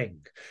big thing,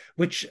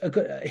 which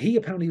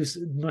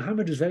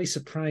Muhammad was very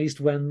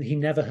surprised when he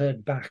never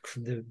heard back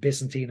from the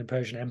Byzantine and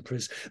Persian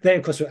emperors. They,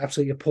 of course, were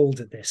absolutely appalled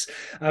at this.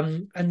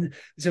 And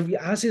so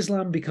as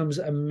Islam becomes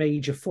a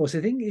major force,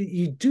 I think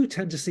you do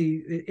tend to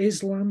see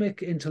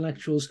Islamic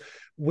intellectuals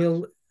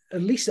will,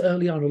 at least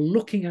early on, are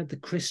looking at the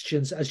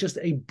Christians as just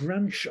a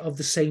branch of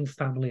the same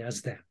family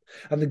as them.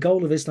 And the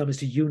goal of Islam is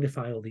to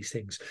unify all these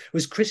things.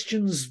 Whereas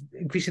Christians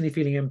increasingly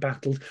feeling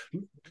embattled,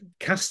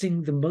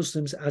 casting the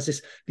Muslims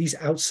as these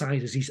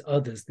outsiders, these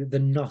others, they're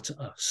not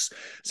us.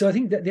 So I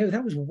think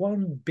that was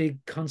one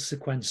big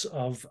consequence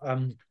of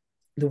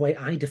the way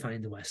I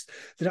define the West,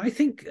 that I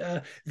think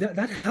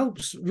that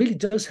helps, really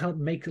does help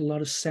make a lot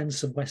of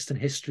sense of Western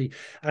history.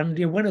 And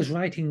when I was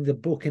writing the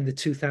book in the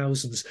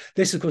 2000s,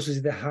 this, of course,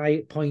 was the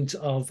high point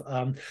of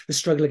the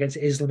struggle against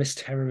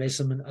Islamist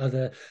terrorism and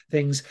other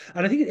things.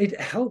 And I think it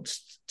helped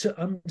to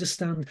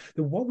understand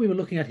that what we were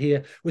looking at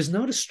here was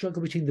not a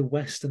struggle between the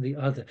West and the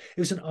other. It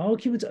was an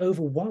argument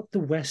over what the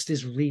West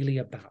is really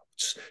about.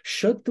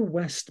 Should the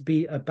West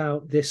be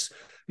about this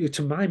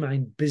to my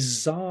mind,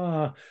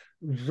 bizarre,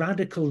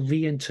 radical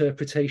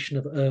reinterpretation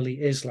of early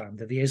Islam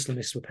that the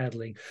Islamists were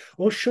peddling?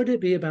 Or should it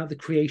be about the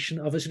creation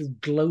of a sort of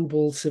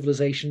global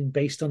civilization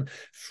based on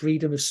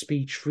freedom of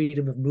speech,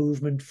 freedom of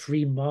movement,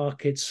 free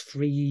markets,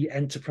 free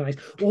enterprise,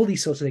 all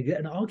these sorts of things,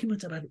 an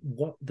argument about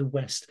what the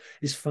West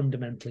is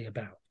fundamentally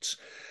about?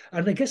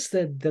 And I guess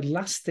the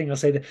last thing I'll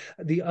say, that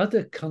the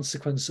other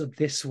consequence of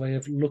this way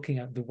of looking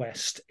at the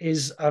West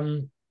is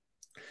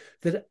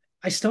that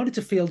I started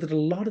to feel that a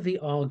lot of the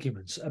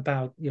arguments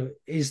about,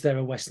 is there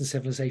a Western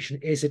civilization?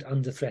 Is it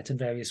under threat in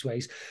various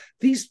ways?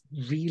 These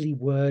really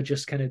were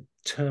just kind of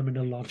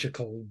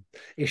terminological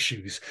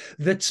issues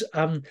that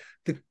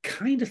the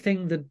kind of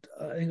thing that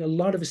a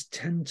lot of us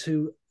tend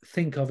to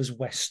think of as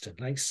Western,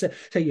 like say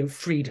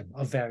freedom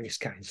of various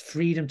kinds,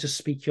 freedom to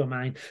speak your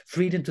mind,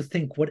 freedom to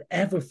think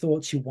whatever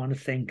thoughts you want to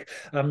think,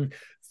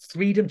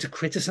 freedom to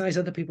criticize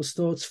other people's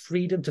thoughts,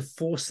 freedom to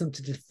force them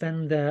to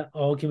defend their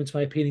arguments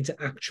by appealing to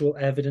actual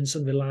evidence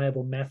and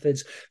reliable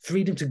methods,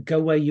 freedom to go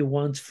where you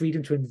want,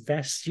 freedom to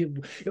invest,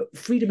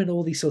 freedom in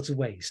all these sorts of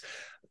ways.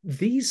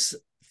 These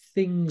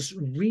things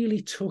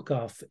really took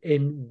off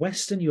in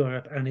Western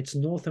Europe and its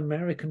North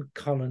American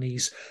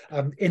colonies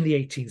in the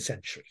 18th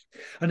century.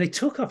 And they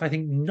took off, I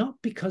think, not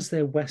because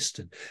they're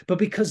Western, but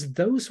because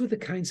those were the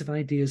kinds of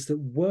ideas that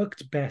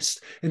worked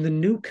best in the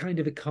new kind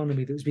of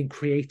economy that was being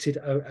created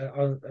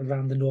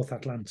around the North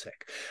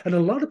Atlantic. And a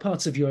lot of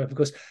parts of Europe, of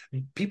course,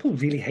 people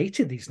really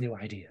hated these new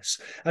ideas.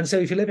 And so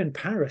if you live in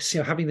Paris,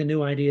 having the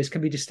new ideas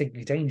can be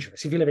distinctly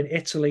dangerous. If you live in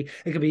Italy,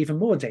 it can be even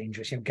more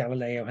dangerous.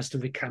 Galileo has to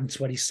recant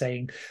what he's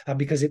saying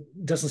because it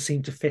doesn't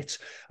seem to fit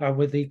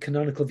with the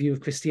canonical view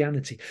of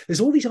Christianity. There's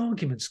all these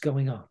arguments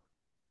going on.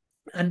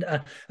 And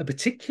a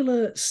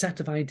particular set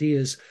of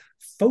ideas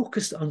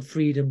focused on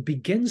freedom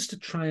begins to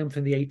triumph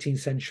in the 18th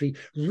century,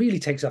 really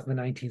takes off in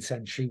the 19th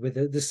century with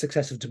the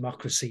success of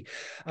democracy,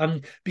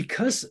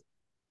 because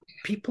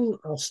people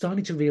are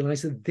starting to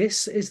realize that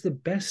this is the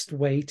best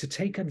way to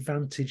take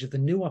advantage of the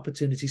new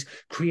opportunities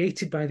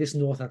created by this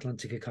North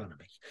Atlantic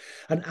economy.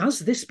 And as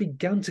this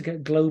began to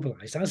get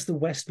globalized, as the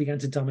West began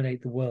to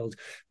dominate the world,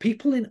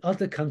 people in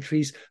other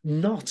countries,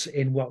 not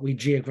in what we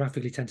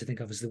geographically tend to think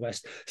of as the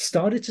West,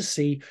 started to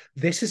see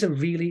this is a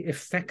really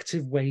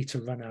effective way to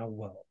run our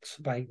world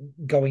by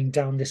going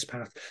down this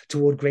path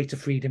toward greater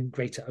freedom,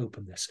 greater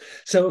openness.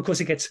 So, of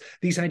course,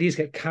 these ideas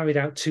get carried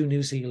out to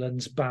New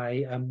Zealand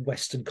by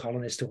Western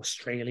colonists, to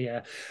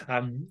Australia,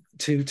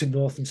 to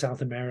North and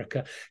South America.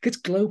 It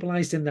gets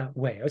globalized in that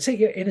way. I would say,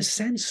 in a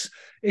sense,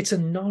 it's a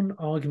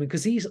non-argument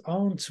because these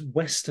aren't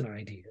Western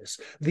ideas.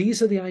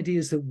 These are the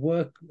ideas that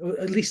work, or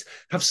at least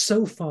have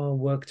so far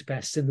worked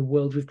best in the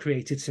world we've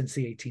created since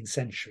the 18th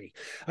century.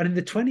 And in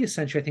the 20th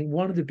century, I think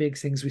one of the big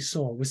things we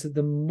saw was that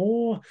the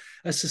more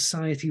a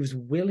society was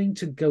willing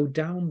to go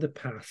down the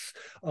path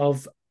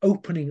of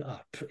opening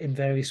up in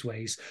various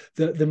ways,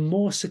 the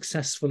more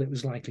successful it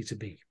was likely to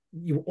be.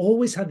 You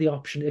always had the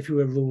option, if you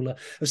were a ruler,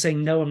 of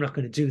saying, no, I'm not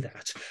going to do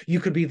that. You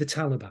could be the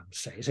Taliban,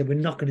 say, we're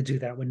not going to do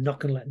that. We're not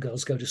going to let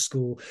girls go to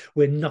school.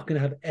 We're not going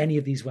to have any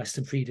of these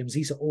Western freedoms.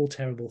 These are all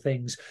terrible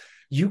things.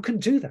 You can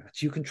do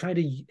that. You can try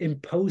to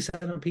impose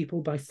that on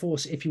people by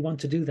force if you want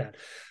to do that.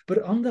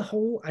 But on the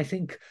whole, I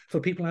think for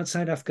people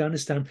outside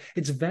Afghanistan,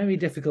 it's very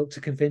difficult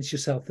to convince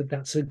yourself that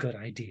that's a good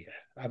idea.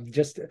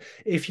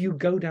 If you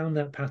go down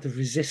that path of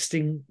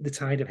resisting the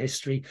tide of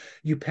history,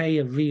 you pay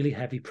a really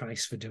heavy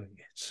price for doing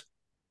it.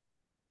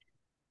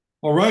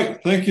 All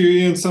right. Thank you,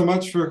 Ian, so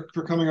much for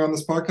coming on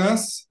this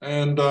podcast.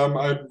 And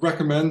I'd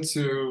recommend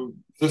to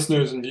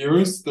listeners and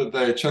viewers that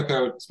they check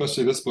out,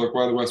 especially this book,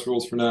 Why the West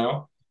Rules for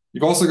Now.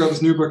 You've also got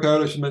this new book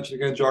out, I should mention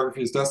again,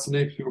 Geography is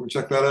Destiny. People can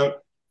check that out.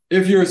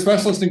 If you're a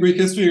specialist in Greek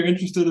history, you're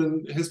interested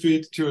in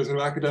history to as an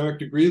academic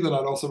degree, then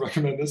I'd also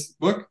recommend this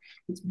book.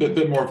 It's a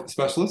bit more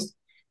specialist.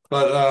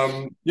 But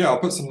I'll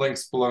put some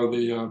links below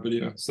the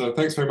video. So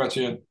thanks very much,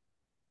 Ian.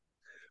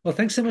 Well,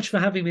 thanks so much for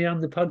having me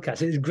on the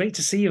podcast. It's great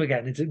to see you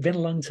again. It's been a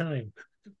long time.